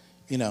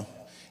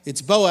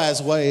 it's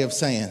Boaz's way of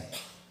saying,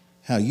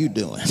 how you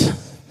doing?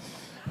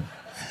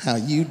 How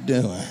you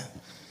doing?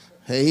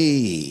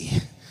 Hey,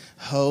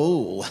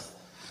 ho,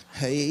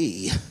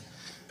 hey.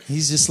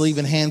 He's just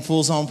leaving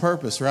handfuls on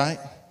purpose, right?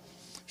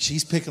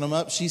 She's picking them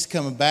up. She's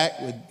coming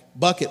back with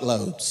bucket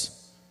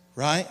loads,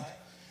 right?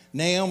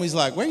 Naomi's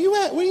like, where you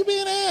at? Where you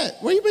been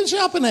at? Where you been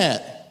shopping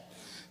at?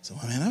 So,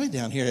 man, I've been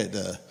down here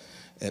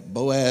at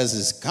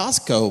Boaz's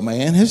Costco,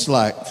 man. It's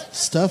like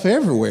stuff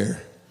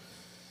everywhere.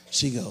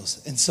 She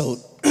goes, and so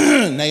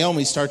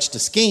Naomi starts to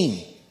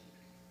scheme,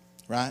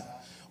 right?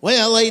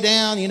 Well, lay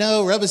down,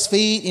 rub his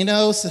feet,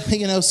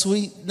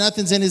 sweet,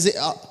 nothing's in his.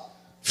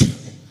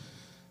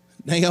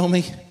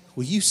 Naomi,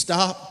 will you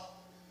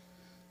stop?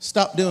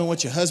 Stop doing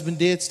what your husband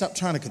did. Stop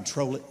trying to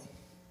control it.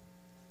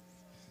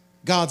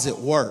 God's at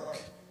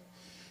work.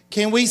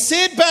 Can we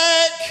sit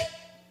back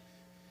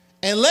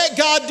and let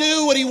God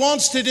do what he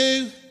wants to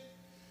do?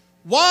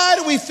 Why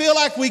do we feel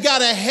like we got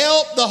to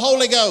help the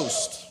Holy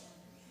Ghost?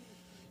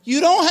 He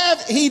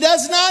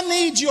does not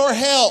need your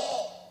help.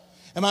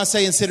 Am I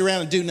saying sit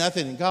around and do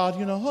nothing and God,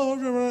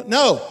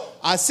 no.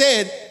 I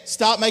said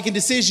stop making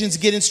decisions,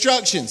 get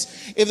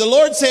instructions. If the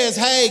Lord says,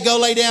 hey, go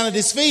lay down at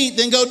his feet,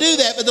 then go do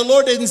that. But the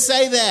Lord didn't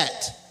say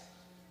that.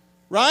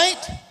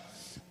 Right?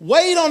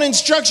 Wait on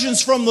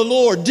instructions from the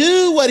Lord.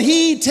 Do what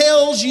he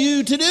tells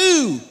you to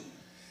do.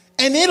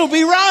 And it'll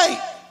be right.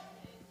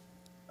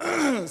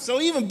 So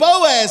even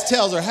Boaz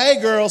tells her, hey,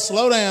 girl,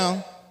 slow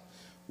down.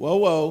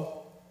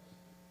 Whoa.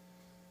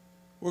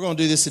 We're going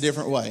to do this a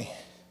different way.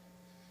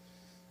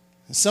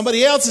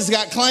 Somebody else has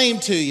got claim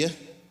to you,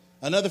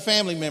 another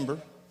family member.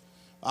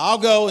 I'll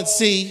go and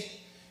see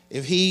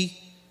if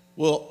he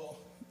will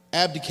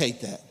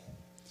abdicate that.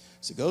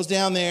 So he goes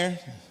down there,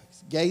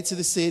 gates of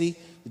the city,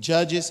 the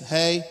judges,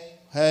 hey,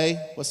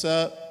 what's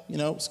up?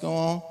 What's going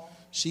on?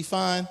 She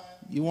fine?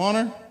 You want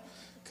her?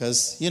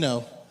 Because,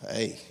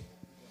 hey,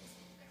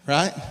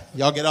 right?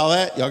 Y'all get all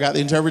that? Y'all got the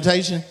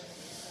interpretation?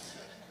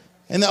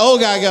 And the old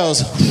guy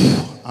goes,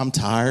 I'm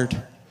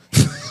tired.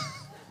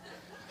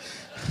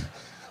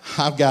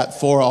 I've got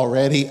 4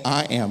 already.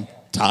 I am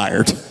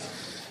tired.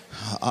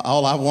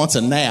 All I want's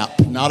a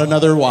nap, not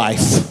another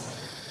wife.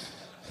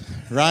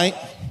 Right?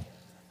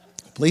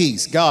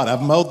 Please, God,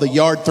 I've mowed the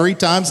yard 3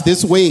 times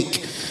this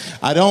week.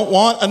 I don't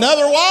want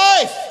another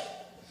wife.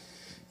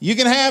 You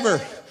can have her.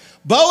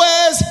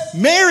 Boaz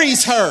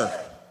marries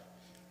her.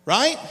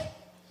 Right?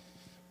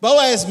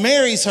 Boaz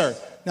marries her.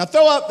 Now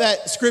throw up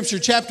that scripture,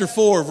 chapter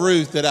 4 of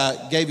Ruth that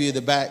I gave you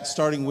the back,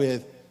 starting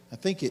with, I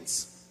think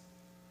it's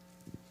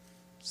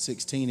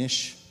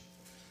 16-ish.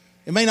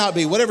 It may not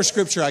be, whatever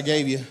scripture I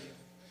gave you.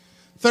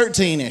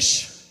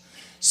 13-ish.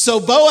 So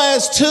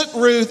Boaz took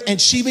Ruth and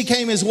she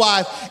became his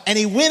wife, and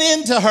he went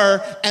into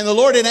her, and the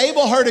Lord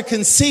enabled her to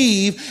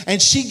conceive,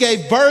 and she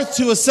gave birth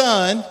to a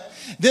son.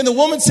 Then the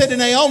woman said to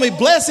Naomi,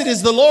 blessed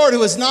is the Lord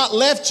who has not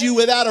left you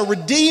without a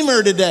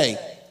redeemer today.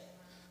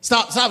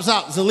 Stop.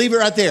 So leave it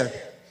right there.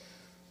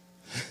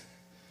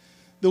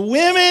 The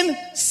women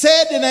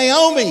said to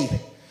Naomi,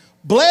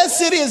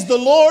 blessed is the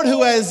Lord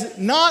who has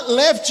not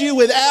left you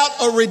without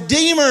a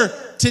redeemer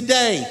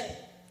today.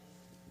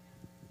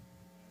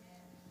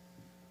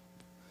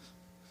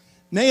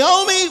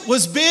 Naomi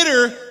was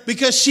bitter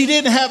because she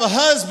didn't have a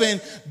husband.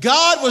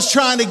 God was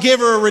trying to give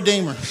her a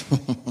redeemer.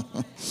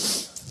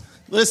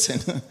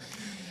 Listen,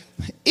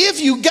 if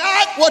you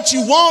got what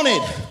you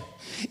wanted,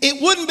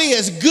 it wouldn't be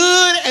as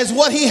good as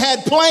what he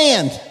had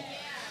planned.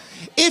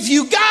 If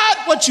you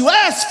got what you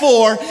asked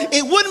for,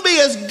 it wouldn't be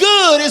as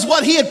good as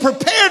what he had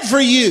prepared for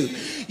you.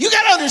 You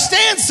got to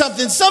understand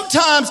something.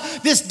 Sometimes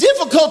this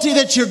difficulty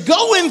that you're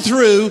going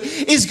through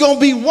is going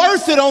to be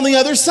worth it on the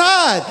other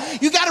side.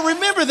 You got to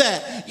remember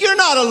that. You're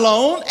not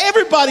alone.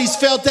 Everybody's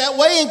felt that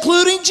way,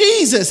 including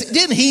Jesus.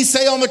 Didn't he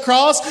say on the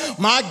cross,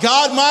 my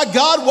God,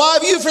 why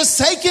have you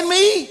forsaken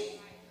me?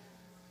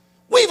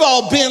 We've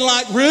all been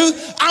like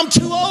Ruth. I'm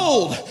too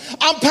old.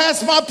 I'm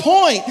past my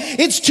point.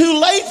 It's too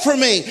late for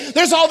me.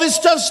 There's all this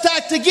stuff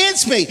stacked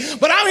against me.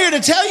 But I'm here to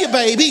tell you,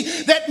 baby,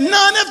 that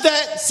none of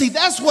that, see,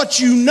 that's what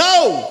you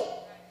know.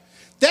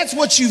 That's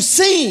what you've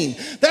seen.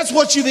 That's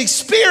what you've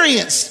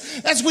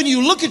experienced. That's when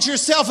you look at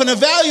yourself and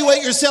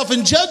evaluate yourself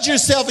and judge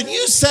yourself, and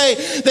you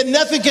say that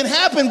nothing can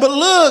happen. But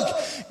look,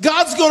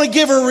 God's going to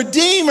give a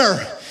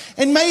redeemer,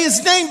 and may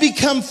his name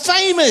become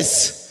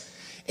famous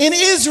in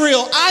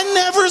Israel. I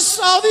never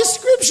saw this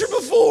scripture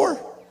before.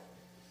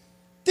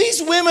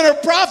 These women are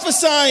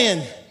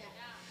prophesying.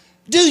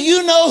 Do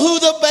you know who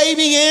the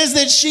baby is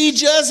that she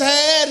just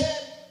had?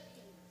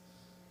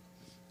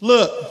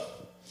 Look,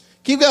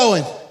 keep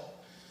going.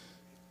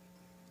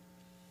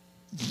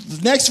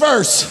 Next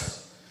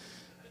verse.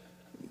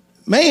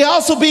 May he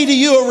also be to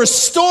you a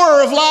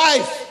restorer of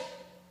life.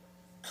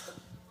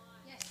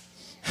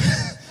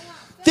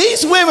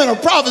 These women are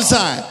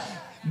prophesying.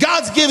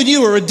 God's given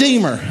you a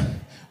redeemer.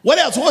 What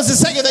else? What was the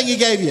second thing he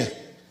gave you?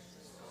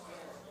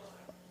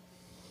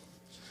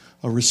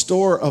 A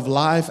restorer of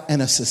life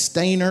and a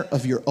sustainer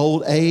of your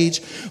old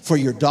age, for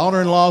your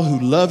daughter-in-law who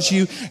loves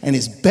you and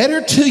is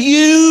better to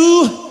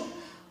you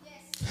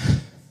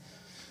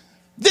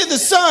than the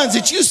sons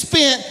that you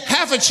spent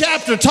half a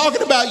chapter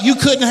talking about you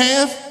couldn't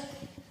have.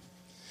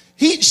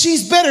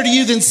 She's better to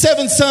you than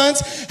 7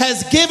 sons,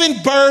 has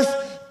given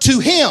birth to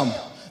him.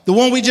 The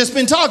one we just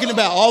been talking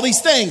about, all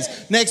these things.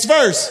 Next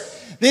verse.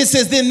 Then it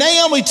says, then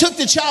Naomi took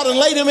the child and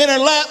laid him in her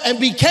lap and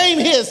became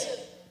his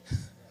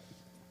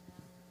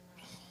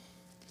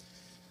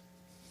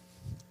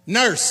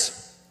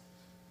nurse.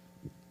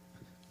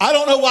 I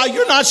don't know why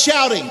you're not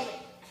shouting.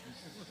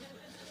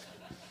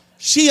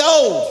 She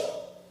old.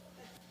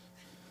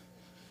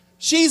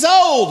 She's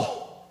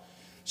old.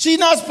 She's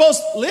not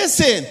supposed to,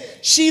 listen,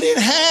 she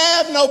didn't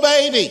have no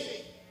baby.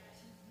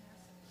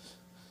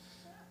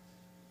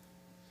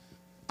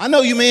 I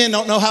know you men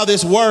don't know how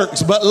this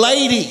works, but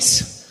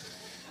ladies,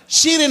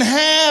 she didn't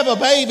have a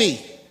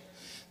baby.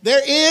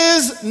 There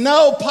is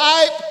no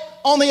pipe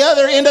on the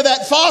other end of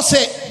that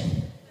faucet.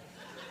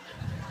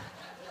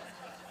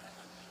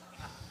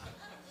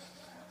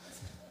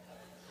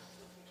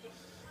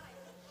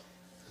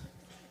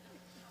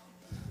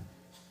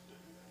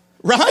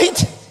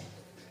 Right?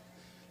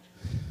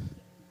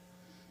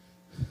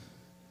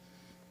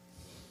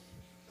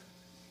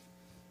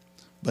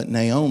 But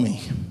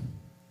Naomi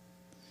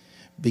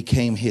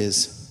became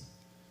his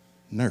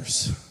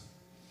nurse.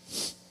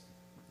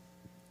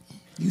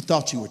 You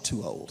thought you were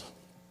too old.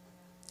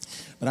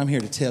 But I'm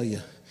here to tell you,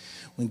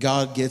 when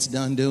God gets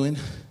done doing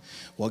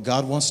what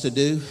God wants to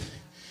do,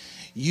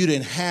 you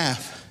didn't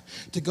have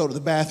to go to the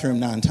bathroom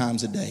 9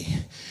 times a day.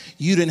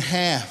 You didn't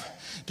have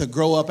to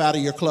grow up out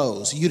of your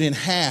clothes. You didn't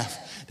have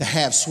to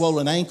have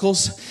swollen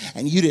ankles,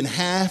 and you didn't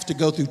have to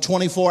go through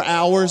 24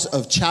 hours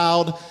of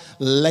child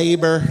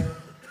labor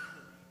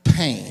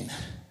pain.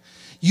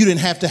 You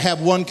didn't have to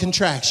have one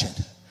contraction,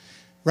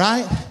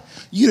 right?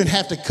 You didn't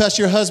have to cuss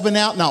your husband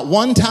out not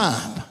one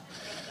time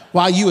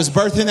while you was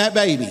birthing that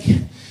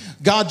baby.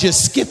 God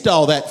just skipped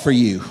all that for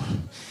you.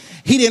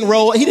 He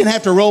didn't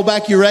have to roll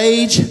back your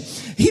age.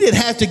 He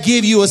didn't have to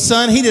give you a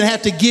son. He didn't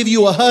have to give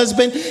you a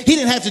husband. He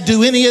didn't have to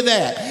do any of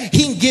that.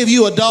 He can give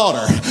you a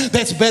daughter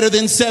that's better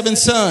than 7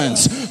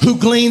 sons, who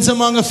gleans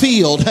among a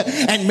field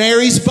and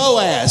marries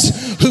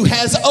Boaz, who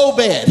has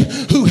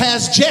Obed, who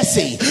has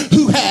Jesse,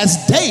 who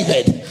has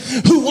David,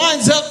 who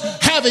winds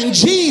up having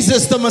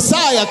Jesus, the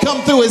Messiah,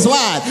 come through his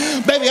line.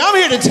 Baby, I'm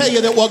here to tell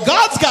you that what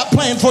God's got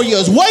planned for you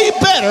is way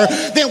better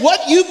than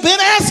what you've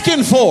been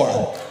asking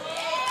for.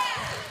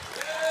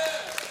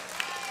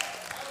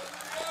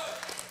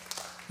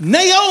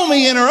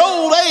 Naomi in her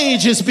old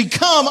age has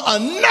become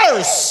a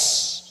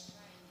nurse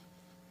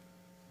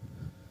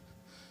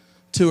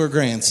to her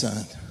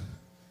grandson.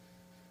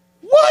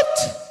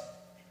 What?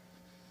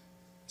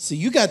 See,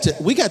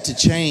 we got to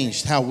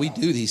change how we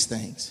do these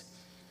things.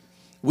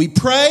 We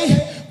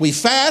pray, we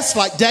fast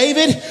like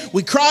David,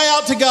 we cry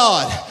out to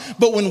God.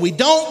 But when we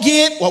don't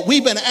get what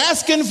we've been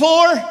asking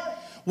for,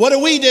 what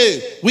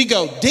do? We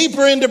go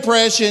deeper in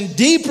depression,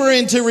 deeper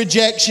into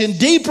rejection,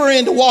 deeper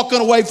into walking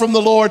away from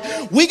the Lord.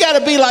 We got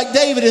to be like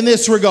David in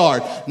this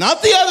regard.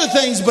 Not the other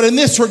things, but in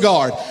this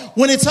regard.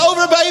 When it's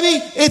over,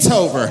 baby, it's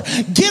over.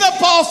 Get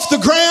up off the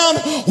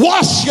ground,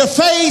 wash your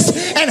face,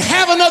 and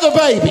have another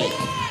baby.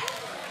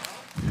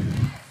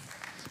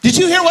 Did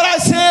you hear what I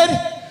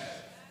said?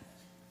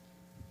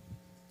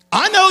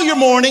 I know you're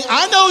mourning.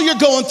 I know you're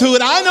going through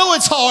it. I know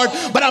it's hard,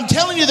 but I'm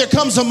telling you, there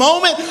comes a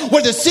moment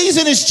where the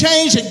season has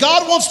changed and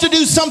God wants to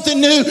do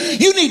something new.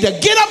 You need to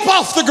get up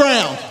off the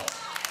ground.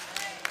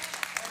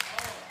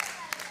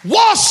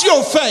 Wash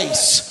your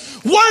face.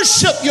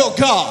 Worship your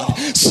God.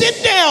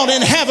 Sit down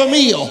and have a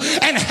meal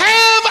and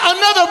have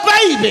another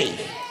baby.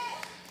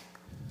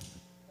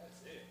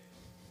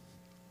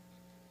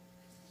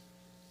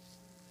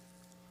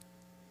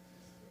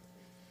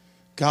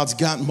 God's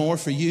got more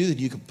for you than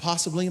you could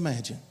possibly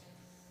imagine.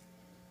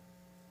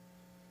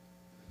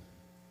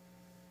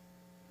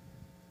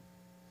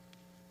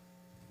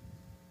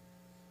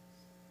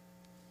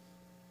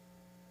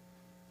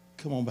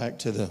 Come on back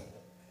to the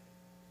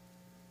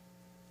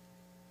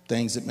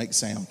things that make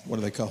sound. What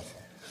are they called?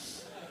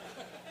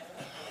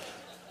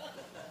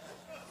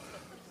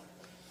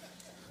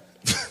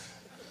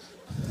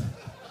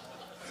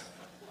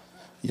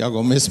 Y'all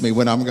gonna miss me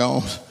when I'm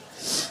gone.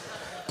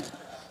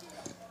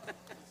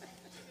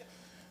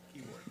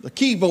 The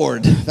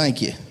keyboard,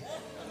 thank you.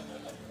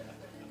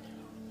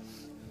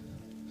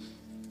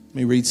 Let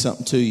me read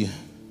something to you.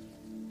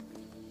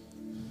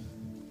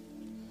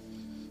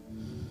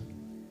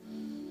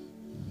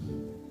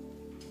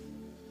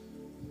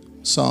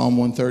 Psalm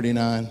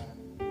 139,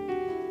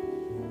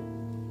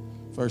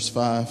 verse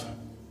 5.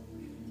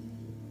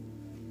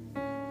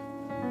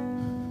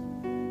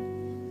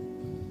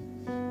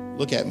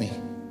 Look at me.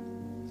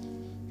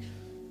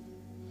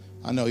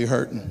 I know you're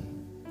hurting.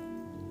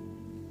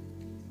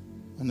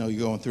 I know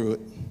you're going through it.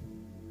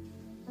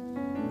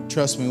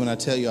 Trust me when I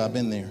tell you I've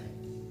been there.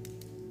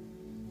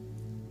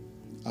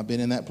 I've been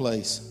in that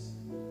place.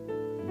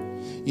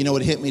 You know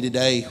what hit me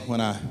today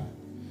when I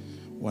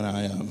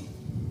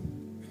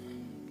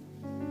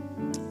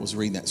was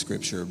reading that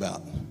scripture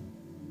about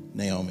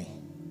Naomi.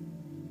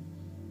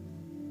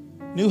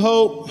 New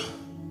hope.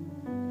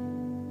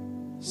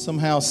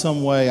 Somehow,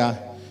 some way, I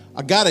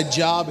got a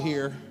job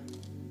here,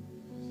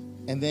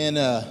 and then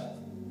that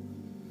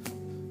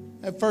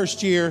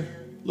first year,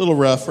 a little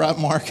rough, right,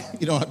 Mark?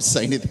 You don't have to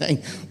say anything.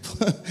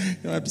 You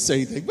don't have to say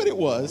anything, but it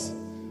was.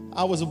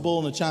 I was a bull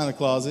in the china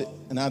closet,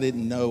 and I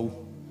didn't know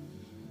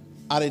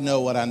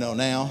what I know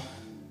now.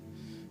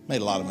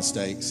 Made a lot of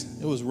mistakes.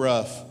 It was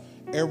rough.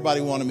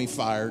 Everybody wanted me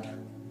fired,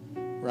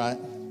 right?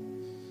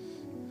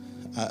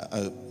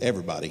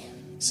 Everybody,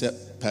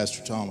 except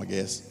Pastor Tom, I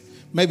guess.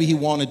 Maybe he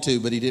wanted to,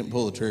 but he didn't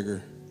pull the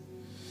trigger.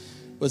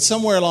 But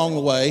somewhere along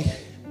the way,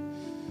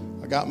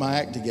 I got my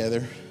act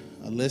together.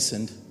 I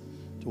listened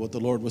to what the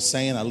Lord was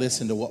saying. I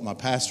listened to what my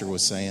pastor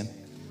was saying.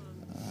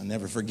 I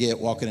never forget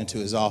walking into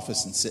his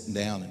office and sitting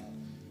down, and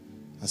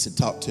I said,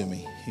 "Talk to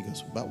me." He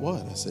goes, "About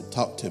what?" I said,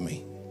 "Talk to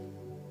me.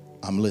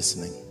 I'm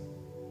listening."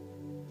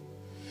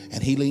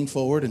 And he leaned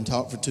forward and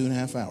talked for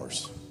 2.5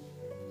 hours.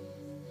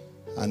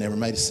 I never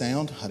made a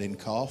sound. I didn't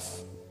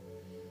cough.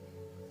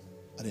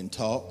 I didn't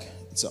talk.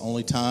 It's the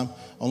only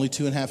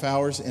 2.5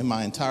 hours in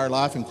my entire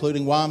life,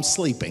 including while I'm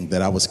sleeping,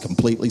 that I was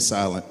completely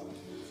silent.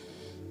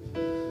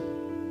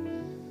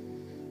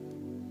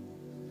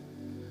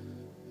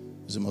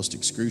 was the most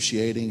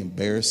excruciating,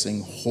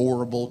 embarrassing,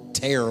 horrible,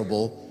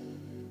 terrible,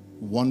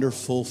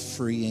 wonderful,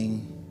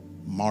 freeing,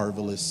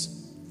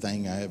 marvelous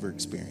thing I ever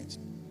experienced.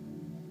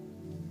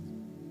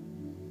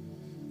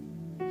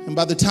 And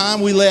by the time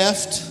we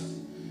left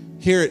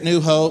here at New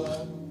Hope,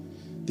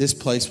 this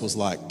place was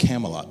like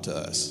Camelot to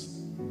us.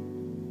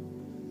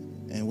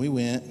 And we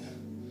went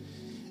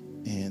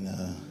and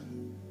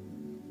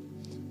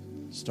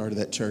started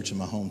that church in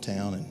my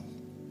hometown.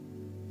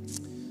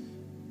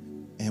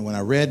 And when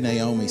I read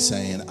Naomi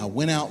saying, I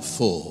went out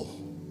full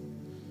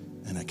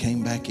and I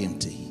came back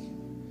empty,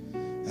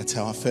 that's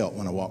how I felt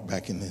when I walked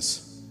back in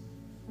this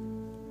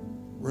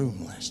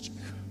room last year.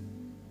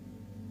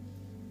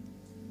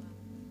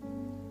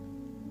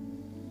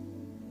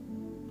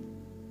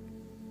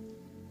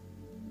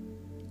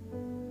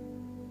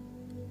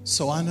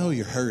 So I know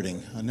you're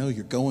hurting. I know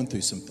you're going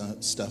through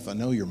some stuff. I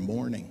know you're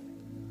mourning.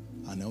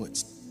 I know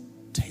it's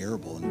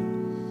terrible.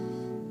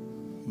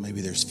 And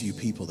maybe there's few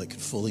people that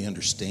could fully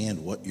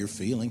understand what you're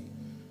feeling.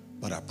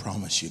 But I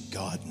promise you,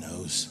 God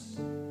knows.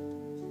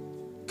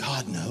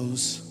 God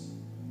knows.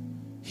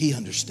 He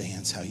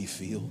understands how you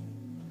feel.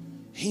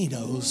 He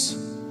knows.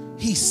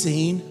 He's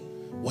seen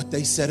what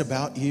they said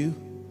about you.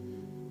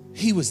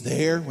 He was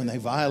there when they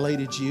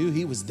violated you.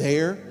 He was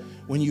there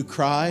when you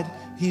cried.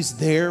 He's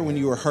there when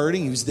you were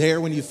hurting. He was there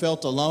when you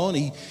felt alone.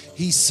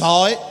 He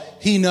saw it.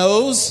 He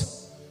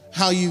knows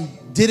how you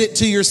did it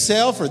to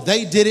yourself or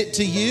they did it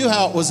to you,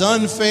 how it was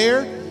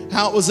unfair,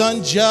 how it was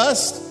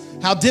unjust,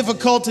 how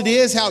difficult it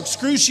is, how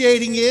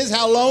excruciating it is,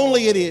 how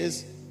lonely it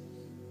is.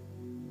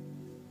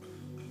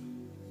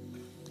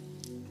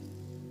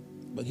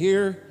 But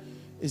here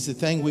is the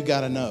thing we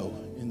got to know.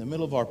 In the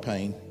middle of our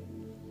pain,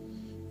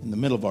 in the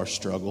middle of our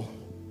struggle,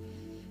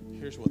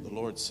 here's what the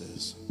Lord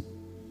says.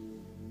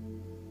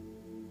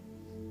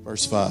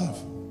 Verse 5,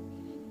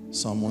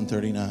 Psalm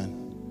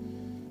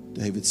 139,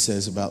 David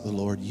says about the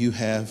Lord, you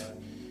have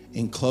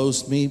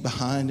enclosed me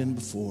behind and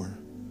before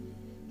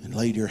and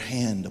laid your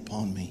hand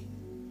upon me.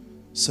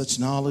 Such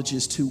knowledge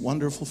is too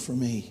wonderful for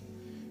me.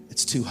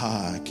 It's too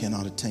high. I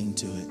cannot attain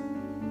to it.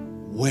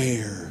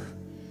 Where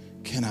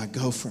can I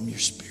go from your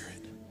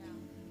spirit?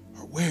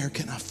 Or where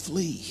can I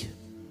flee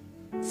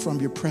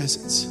from your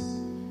presence?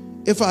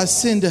 If I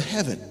ascend to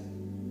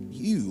heaven,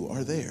 you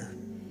are there.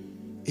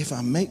 If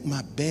I make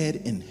my bed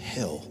in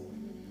hell,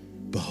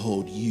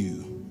 behold,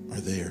 you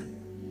are there.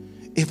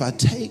 If I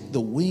take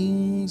the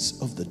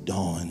wings of the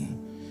dawn,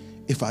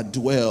 if I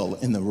dwell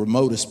in the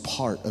remotest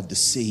part of the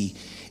sea,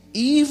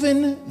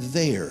 even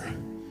there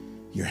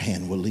your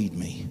hand will lead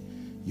me.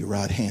 Your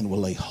right hand will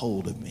lay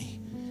hold of me.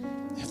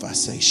 If I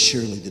say,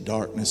 surely the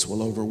darkness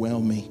will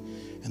overwhelm me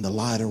and the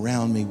light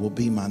around me will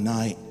be my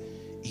night,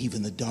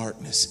 even the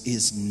darkness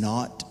is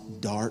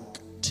not dark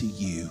to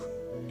you,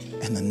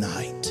 and the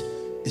night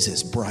is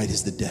as bright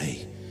as the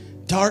day.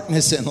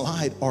 Darkness and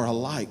light are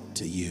alike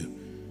to you.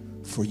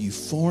 For you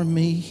formed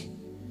me,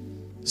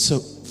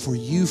 for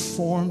you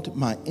formed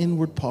my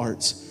inward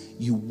parts.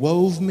 You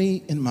wove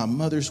me in my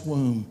mother's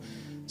womb.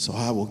 So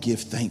I will give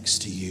thanks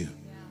to you,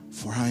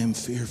 for I am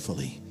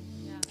fearfully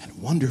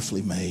and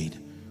wonderfully made.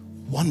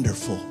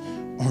 Wonderful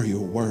are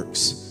your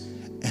works,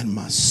 and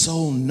my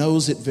soul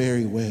knows it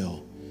very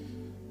well.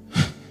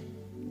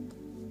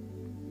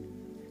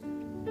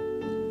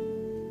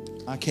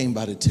 I came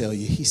by to tell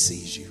you, he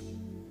sees you.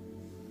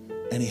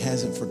 And he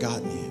hasn't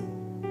forgotten you.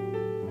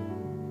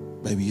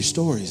 Baby, your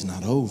story is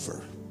not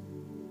over.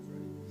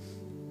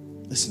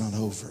 It's not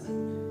over.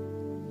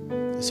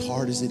 As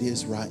hard as it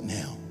is right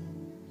now,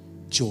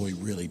 joy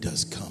really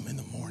does come in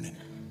the morning.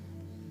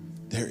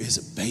 There is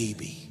a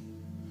baby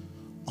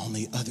on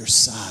the other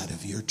side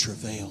of your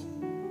travail.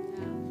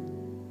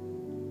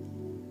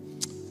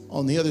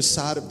 On the other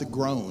side of the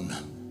groan.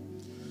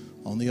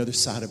 On the other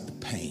side of the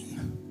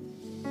pain.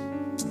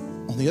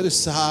 On the other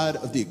side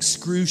of the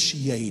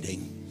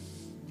excruciating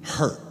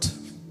hurt,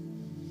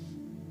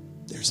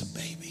 there's a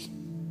baby.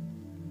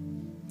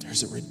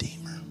 There's a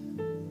redeemer.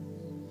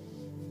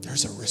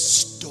 There's a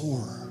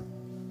restorer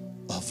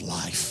of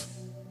life.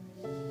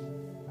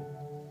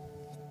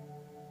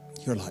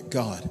 You're like,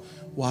 God,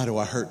 why do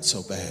I hurt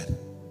so bad?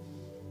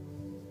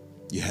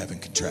 You're having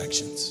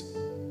contractions.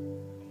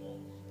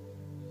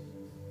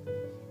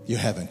 You're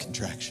having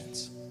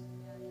contractions.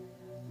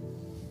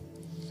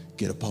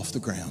 Get up off the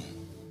ground.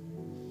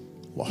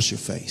 Wash your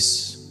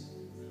face.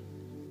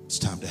 It's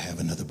time to have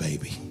another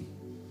baby.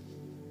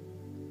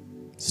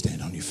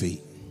 Stand on your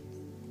feet.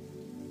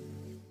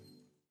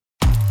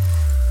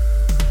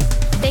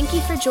 Thank you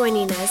for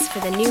joining us for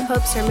the New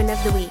Hope Sermon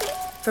of the Week.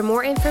 For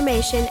more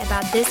information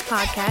about this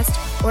podcast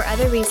or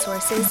other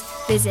resources,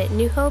 visit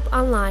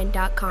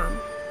newhopeonline.com.